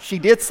 She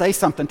did say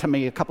something to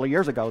me a couple of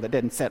years ago that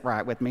didn't sit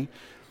right with me.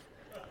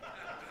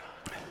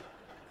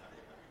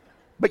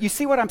 But you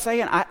see what I'm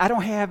saying? I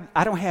don't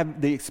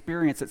have the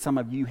experience that some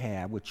of you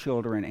have with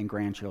children and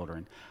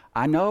grandchildren.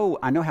 I know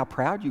how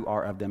proud you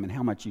are of them and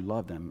how much you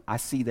love them. I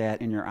see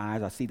that in your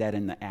eyes. I see that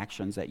in the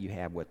actions that you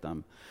have with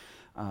them.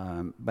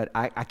 But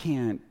I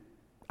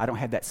don't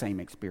have that same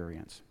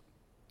experience.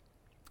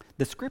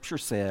 The scripture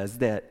says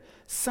that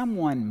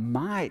someone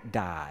might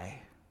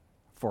die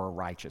for a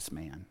righteous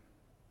man,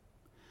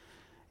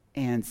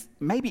 and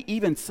maybe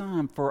even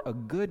some for a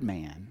good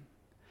man.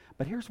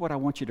 But here's what I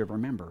want you to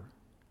remember.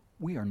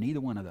 We are neither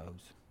one of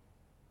those.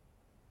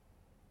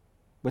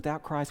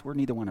 Without Christ, we're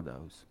neither one of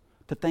those.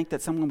 To think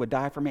that someone would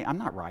die for me, I'm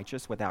not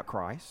righteous without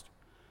Christ.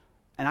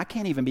 And I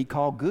can't even be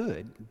called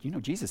good.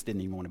 Jesus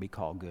didn't even want to be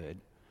called good.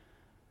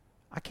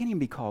 I can't even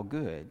be called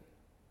good.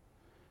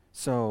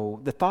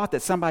 So the thought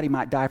that somebody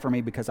might die for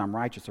me because I'm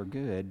righteous or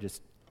good,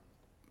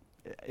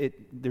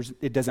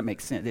 it doesn't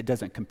make sense. It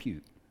doesn't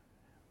compute.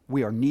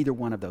 We are neither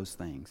one of those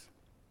things.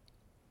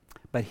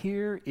 But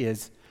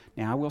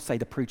now I will say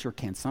the preacher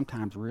can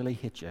sometimes really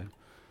hit you.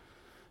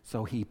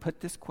 So he put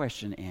this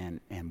question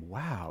in, and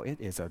wow, it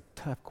is a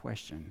tough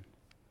question.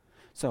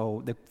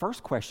 So the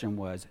first question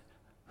was,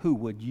 who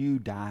would you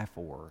die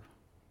for?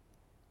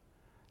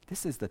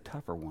 This is the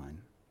tougher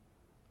one.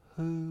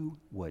 Who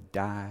would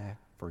die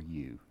for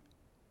you?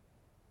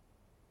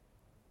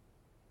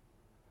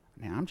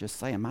 Now, I'm just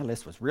saying my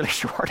list was really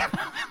short.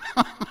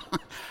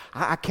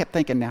 I kept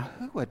thinking, now,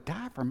 who would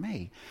die for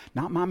me?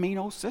 Not my mean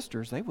old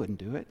sisters. They wouldn't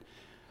do it.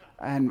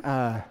 And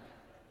I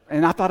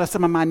thought of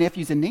some of my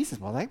nephews and nieces.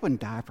 Well, they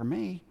wouldn't die for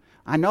me.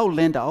 I know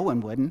Linda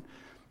Owen wouldn't.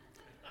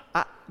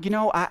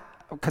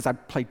 Because I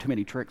played too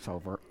many tricks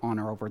on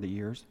her over the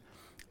years.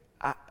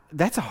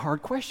 That's a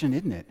hard question,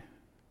 isn't it?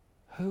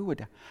 Who would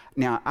die?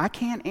 Now, I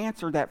can't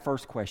answer that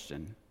first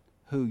question,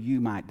 who you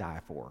might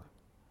die for.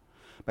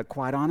 But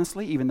quite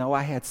honestly, even though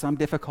I had some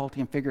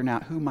difficulty in figuring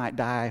out who might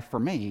die for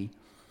me,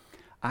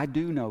 I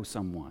do know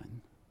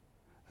someone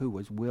who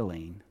was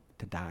willing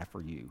to die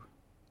for you.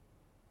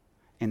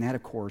 And that,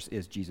 of course,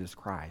 is Jesus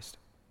Christ.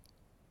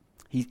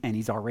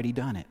 He's already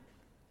done it.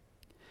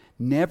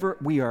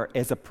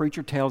 As a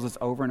preacher tells us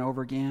over and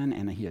over again,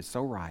 and he is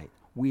so right,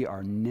 we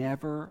are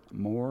never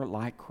more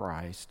like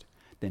Christ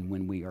than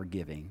when we are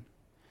giving.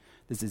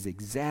 This is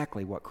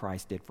exactly what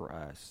Christ did for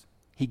us.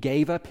 He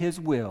gave up his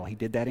will. He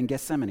did that in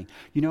Gethsemane.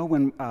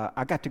 When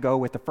I got to go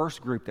with the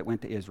first group that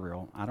went to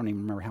Israel, I don't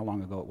even remember how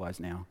long ago it was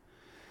now.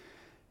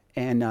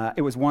 And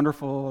it was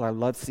wonderful. I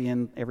loved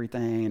seeing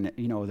everything.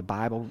 And, the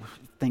Bible,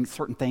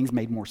 certain things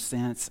made more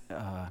sense.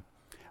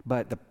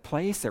 But the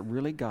place that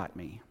really got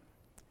me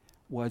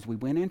was we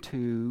went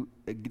into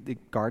the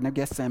Garden of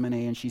Gethsemane,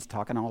 and she's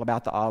talking all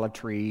about the olive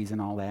trees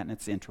and all that, and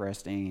it's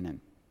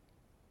interesting.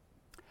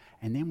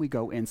 And then we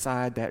go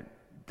inside that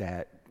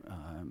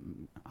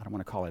I don't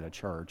want to call it a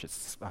church.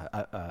 It's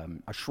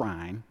a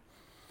shrine.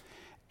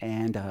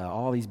 And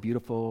all these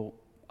beautiful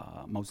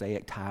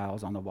mosaic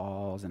tiles on the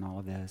walls and all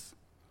of this.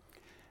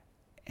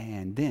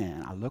 And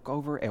then I look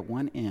over at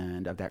one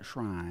end of that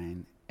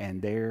shrine,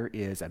 and there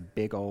is a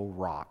big old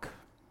rock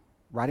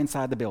right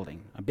inside the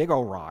building, a big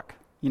old rock.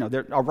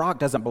 A rock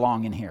doesn't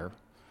belong in here,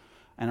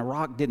 and a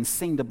rock didn't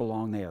seem to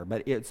belong there,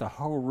 but it's the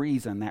whole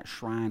reason that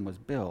shrine was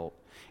built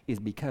is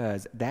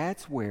because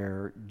that's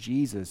where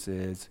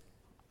Jesus'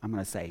 I'm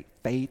going to say,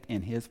 faith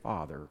in his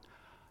Father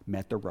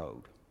met the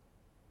road.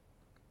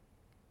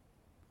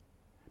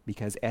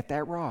 Because at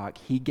that rock,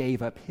 he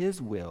gave up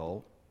his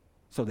will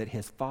so that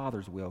his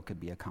Father's will could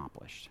be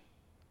accomplished.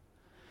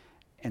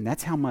 And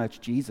that's how much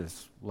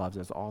Jesus loves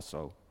us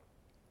also.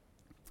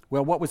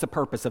 Well, what was the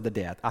purpose of the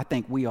death? I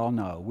think we all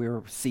know.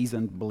 We're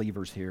seasoned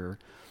believers here.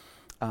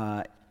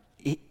 And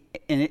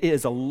it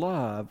is a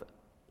love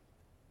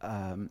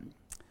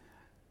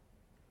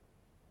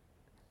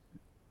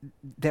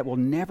that will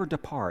never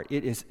depart.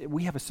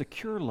 We have a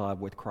secure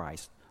love with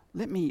Christ.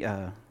 Let me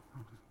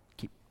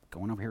keep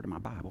going over here to my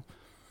Bible.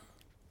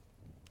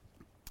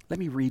 Let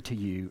me read to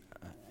you,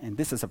 and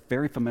this is a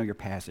very familiar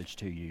passage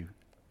to you.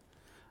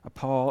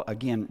 Paul,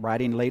 again,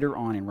 writing later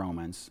on in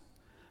Romans,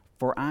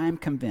 "For I am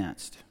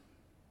convinced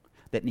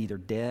that neither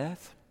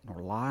death,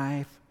 nor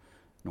life,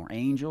 nor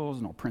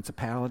angels, nor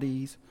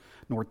principalities,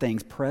 nor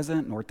things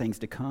present, nor things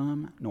to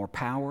come, nor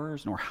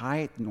powers, nor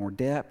height, nor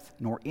depth,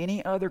 nor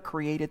any other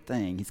created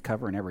thing," he's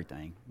covering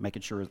everything,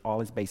 making sure all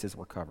his bases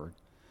were covered,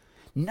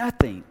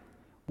 "nothing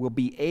will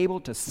be able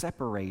to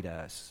separate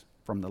us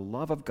from the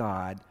love of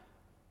God,"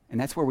 and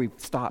that's where we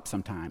stop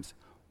sometimes,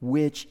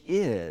 "which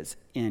is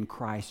in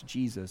Christ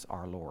Jesus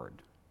our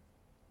Lord."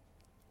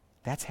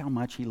 That's how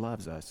much he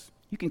loves us.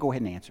 You can go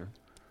ahead and answer.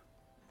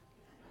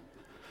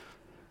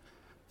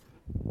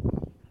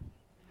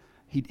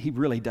 He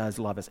really does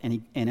love us,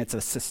 and it's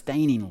a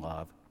sustaining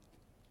love.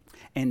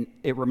 And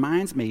it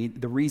reminds me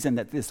the reason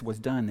that this was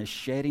done, this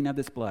shedding of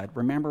this blood.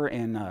 Remember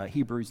in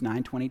Hebrews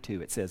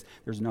 9:22, it says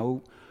there's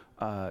no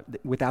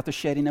without the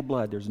shedding of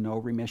blood, there's no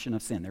remission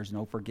of sin. There's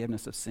no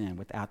forgiveness of sin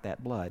without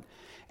that blood.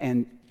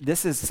 And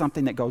this is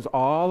something that goes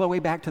all the way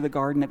back to the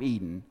Garden of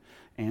Eden.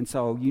 And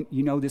so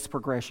you know this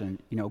progression.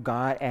 You know,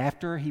 God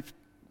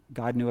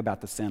knew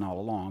about the sin all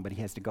along, but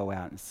he has to go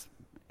out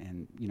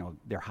and you know,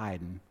 they're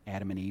hiding.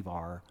 Adam and Eve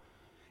are.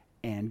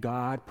 And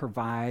God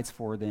provides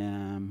for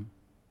them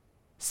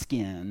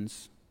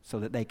skins so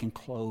that they can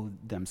clothe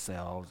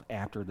themselves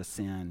after the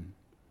sin.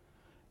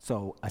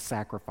 So a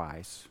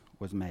sacrifice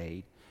was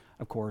made.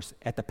 Of course,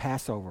 at the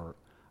Passover,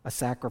 a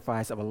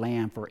sacrifice of a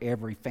lamb for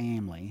every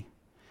family.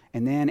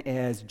 And then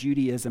as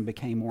Judaism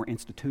became more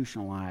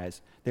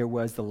institutionalized, there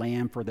was the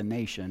lamb for the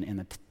nation in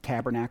the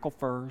tabernacle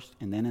first,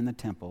 and then in the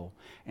temple.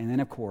 And then,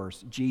 of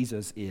course,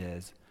 Jesus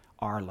is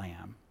our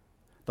lamb,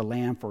 the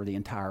lamb for the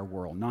entire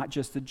world, not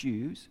just the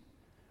Jews,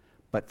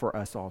 but for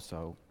us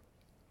also.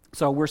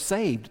 So we're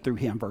saved through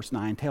him, verse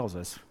 9 tells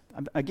us.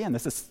 Again,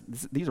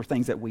 these are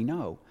things that we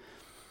know.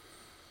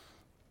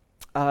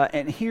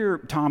 And here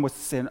Tom was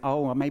saying,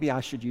 oh, well, maybe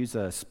I should use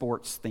a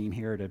sports theme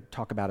here to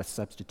talk about a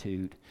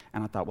substitute.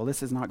 And I thought, well,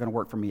 this is not going to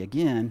work for me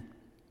again.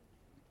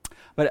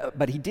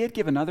 But he did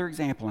give another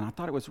example, and I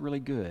thought it was really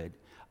good,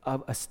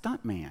 of a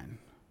stuntman.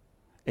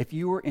 If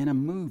you were in a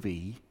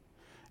movie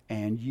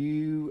and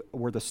you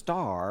were the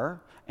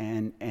star,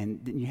 and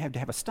you have to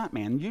have a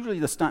stuntman. Usually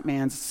the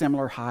stuntman's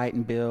similar height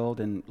and build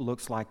and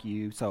looks like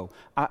you. So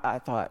I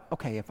thought,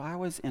 okay, if I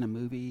was in a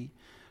movie,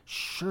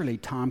 surely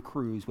Tom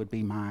Cruise would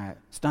be my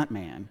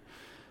stuntman.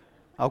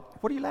 Oh,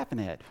 what are you laughing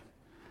at?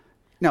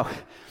 No.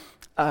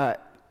 The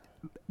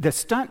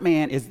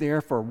stuntman is there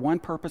for one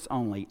purpose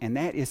only, and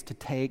that is to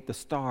take the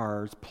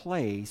star's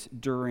place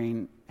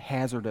during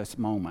hazardous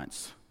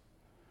moments,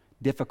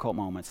 difficult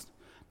moments.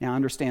 Now, I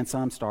understand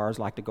some stars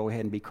like to go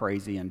ahead and be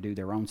crazy and do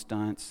their own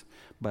stunts,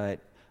 but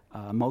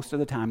most of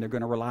the time they're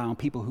going to rely on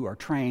people who are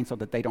trained so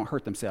that they don't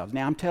hurt themselves.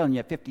 Now, I'm telling you,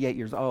 at 58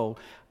 years old,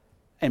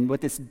 and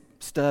with this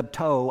stubbed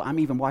toe, I'm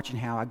even watching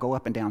how I go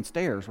up and down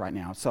stairs right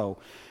now.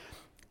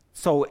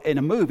 So in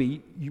a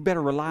movie, you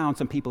better rely on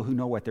some people who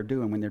know what they're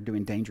doing when they're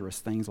doing dangerous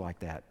things like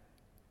that.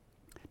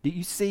 Do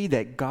you see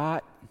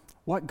that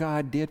what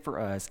God did for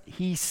us,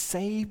 he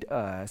saved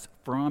us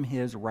from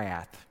his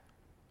wrath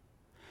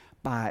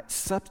by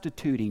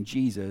substituting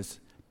Jesus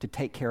to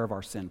take care of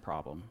our sin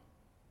problem.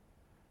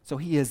 So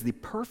he is the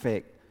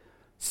perfect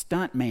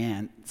stunt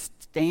man,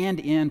 stand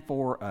in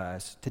for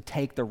us to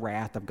take the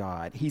wrath of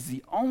God. He's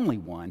the only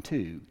one,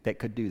 too, that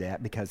could do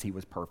that because he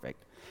was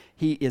perfect.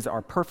 He is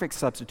our perfect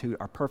substitute,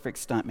 our perfect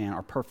stunt man,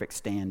 our perfect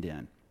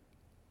stand-in.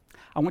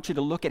 I want you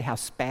to look at how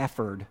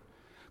Spafford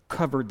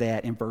covered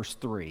that in verse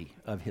 3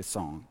 of his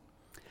song.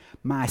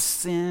 My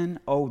sin,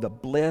 oh, the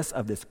bliss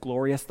of this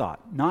glorious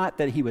thought. Not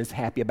that he was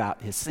happy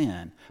about his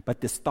sin,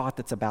 but this thought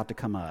that's about to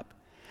come up.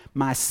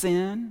 My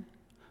sin,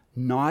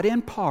 not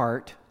in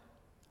part,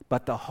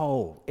 but the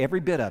whole, every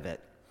bit of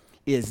it,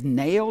 is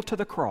nailed to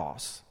the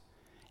cross,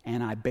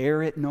 and I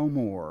bear it no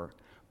more.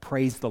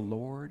 Praise the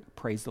Lord,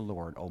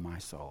 O my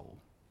soul.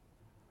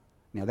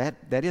 Now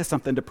that is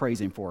something to praise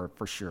him for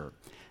sure.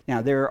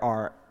 Now there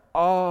are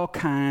all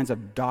kinds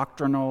of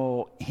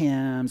doctrinal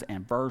hymns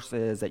and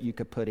verses that you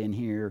could put in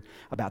here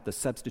about the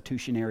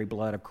substitutionary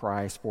blood of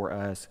Christ for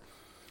us.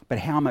 But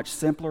how much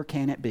simpler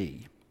can it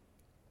be?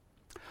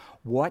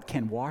 What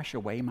can wash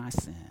away my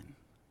sin?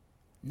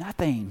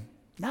 Nothing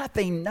but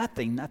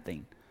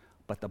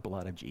the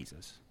blood of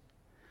Jesus.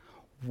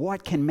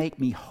 What can make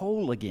me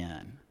whole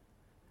again?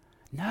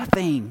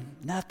 Nothing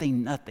but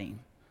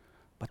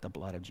the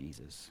blood of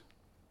Jesus.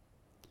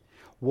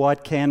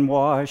 What can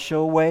wash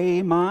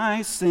away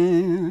my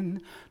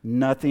sin?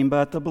 Nothing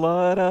but the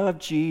blood of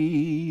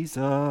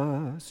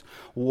Jesus.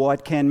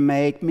 What can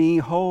make me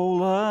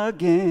whole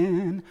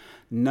again?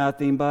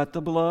 Nothing but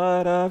the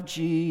blood of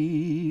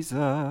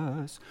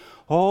Jesus.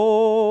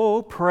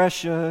 Oh,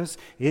 precious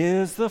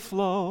is the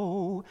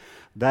flow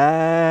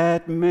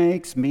that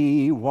makes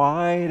me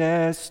white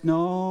as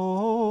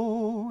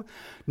snow.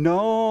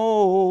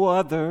 No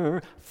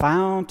other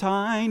fount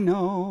I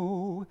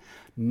know.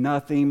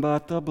 Nothing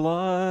but the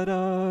blood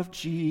of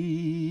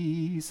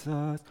Jesus.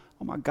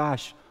 Oh my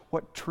gosh,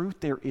 what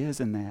truth there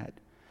is in that.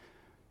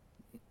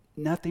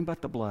 Nothing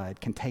but the blood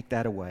can take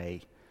that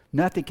away.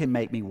 Nothing can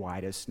make me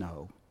white as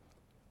snow.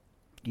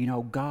 You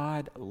know,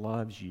 God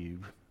loves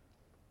you.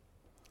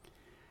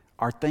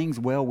 Are things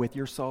well with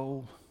your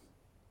soul?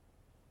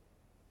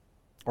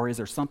 Or is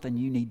there something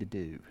you need to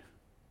do?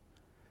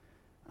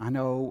 I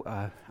know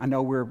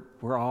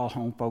we're all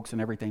home folks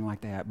and everything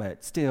like that,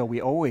 but still, we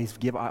always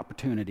give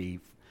opportunity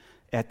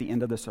at the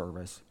end of the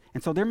service.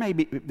 And so there may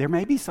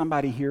be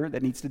somebody here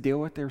that needs to deal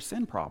with their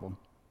sin problem.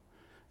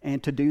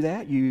 And to do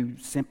that, you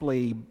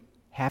simply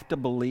have to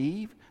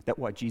believe that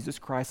what Jesus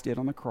Christ did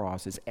on the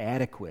cross is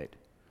adequate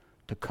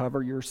to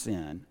cover your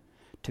sin,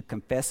 to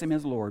confess him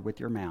as Lord with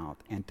your mouth,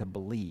 and to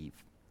believe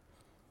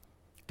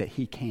that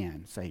he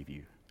can save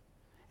you.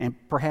 And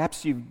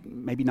perhaps you've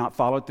maybe not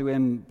followed through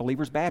in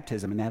believer's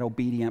baptism and that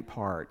obedient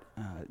part,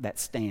 that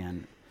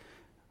stand.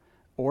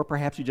 Or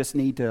perhaps you just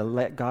need to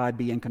let God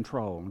be in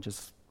control and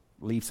just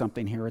leave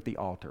something here at the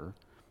altar.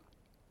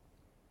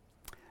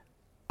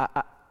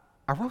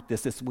 I wrote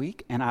this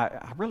week, and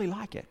I really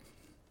like it.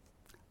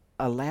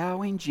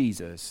 Allowing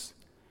Jesus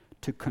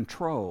to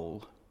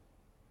control,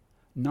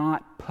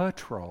 not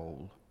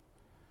patrol,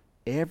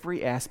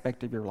 every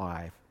aspect of your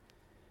life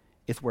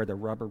is where the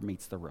rubber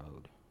meets the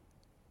road.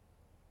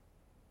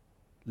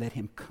 Let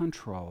him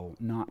control,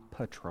 not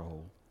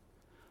patrol.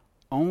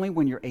 Only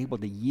when you're able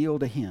to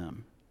yield to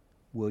him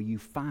will you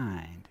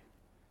find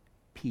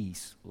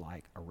peace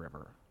like a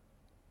river.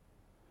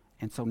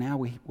 And so now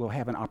we will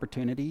have an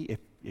opportunity,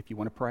 if you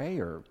want to pray,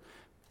 or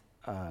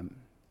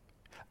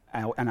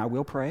and I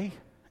will pray,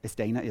 as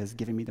Dana is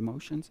giving me the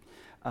motions.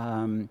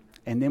 And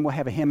then we'll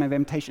have a hymn of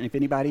invitation. If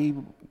anybody,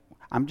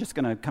 I'm just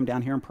going to come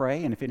down here and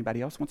pray, and if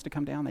anybody else wants to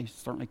come down, they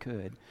certainly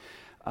could.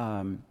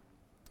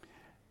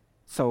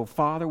 So,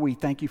 Father, we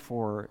thank you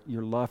for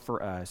your love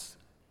for us,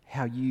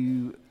 how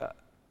you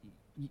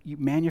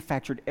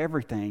manufactured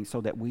everything so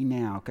that we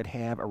now could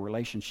have a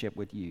relationship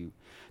with you,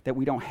 that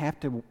we don't have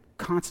to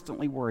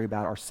constantly worry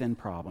about our sin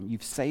problem.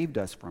 You've saved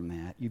us from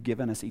that. You've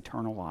given us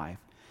eternal life.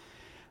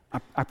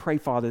 I pray,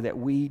 Father, that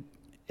we,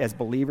 as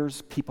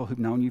believers, people who've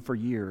known you for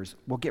years,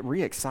 will get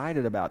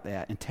re-excited about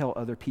that and tell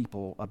other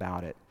people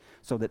about it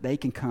so that they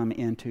can come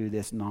into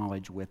this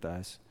knowledge with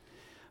us.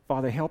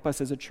 Father, help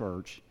us as a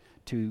church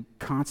to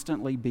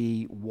constantly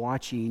be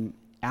watching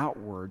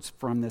outwards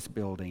from this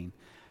building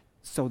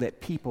so that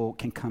people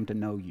can come to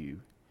know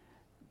you.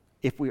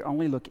 If we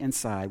only look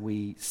inside,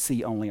 we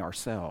see only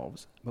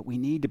ourselves, but we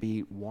need to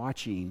be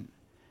watching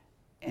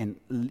and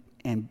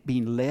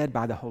being led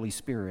by the Holy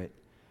Spirit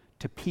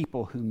to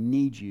people who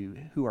need you,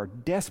 who are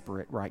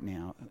desperate right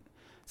now.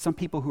 Some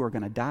people who are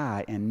going to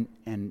die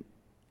and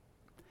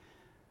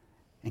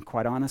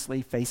quite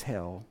honestly face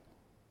hell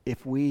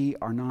if we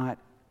are not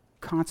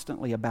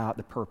constantly about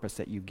the purpose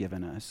that you've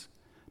given us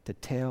to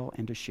tell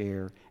and to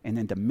share and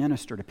then to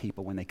minister to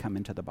people when they come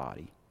into the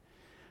body.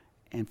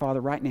 And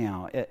Father, right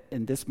now,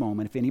 in this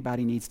moment, if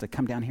anybody needs to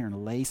come down here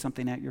and lay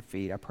something at your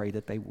feet, I pray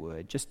that they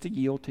would, just to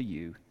yield to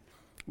you.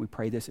 We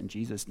pray this in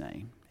Jesus'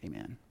 name.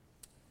 Amen.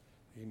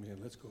 Amen.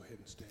 Let's go ahead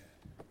and stand.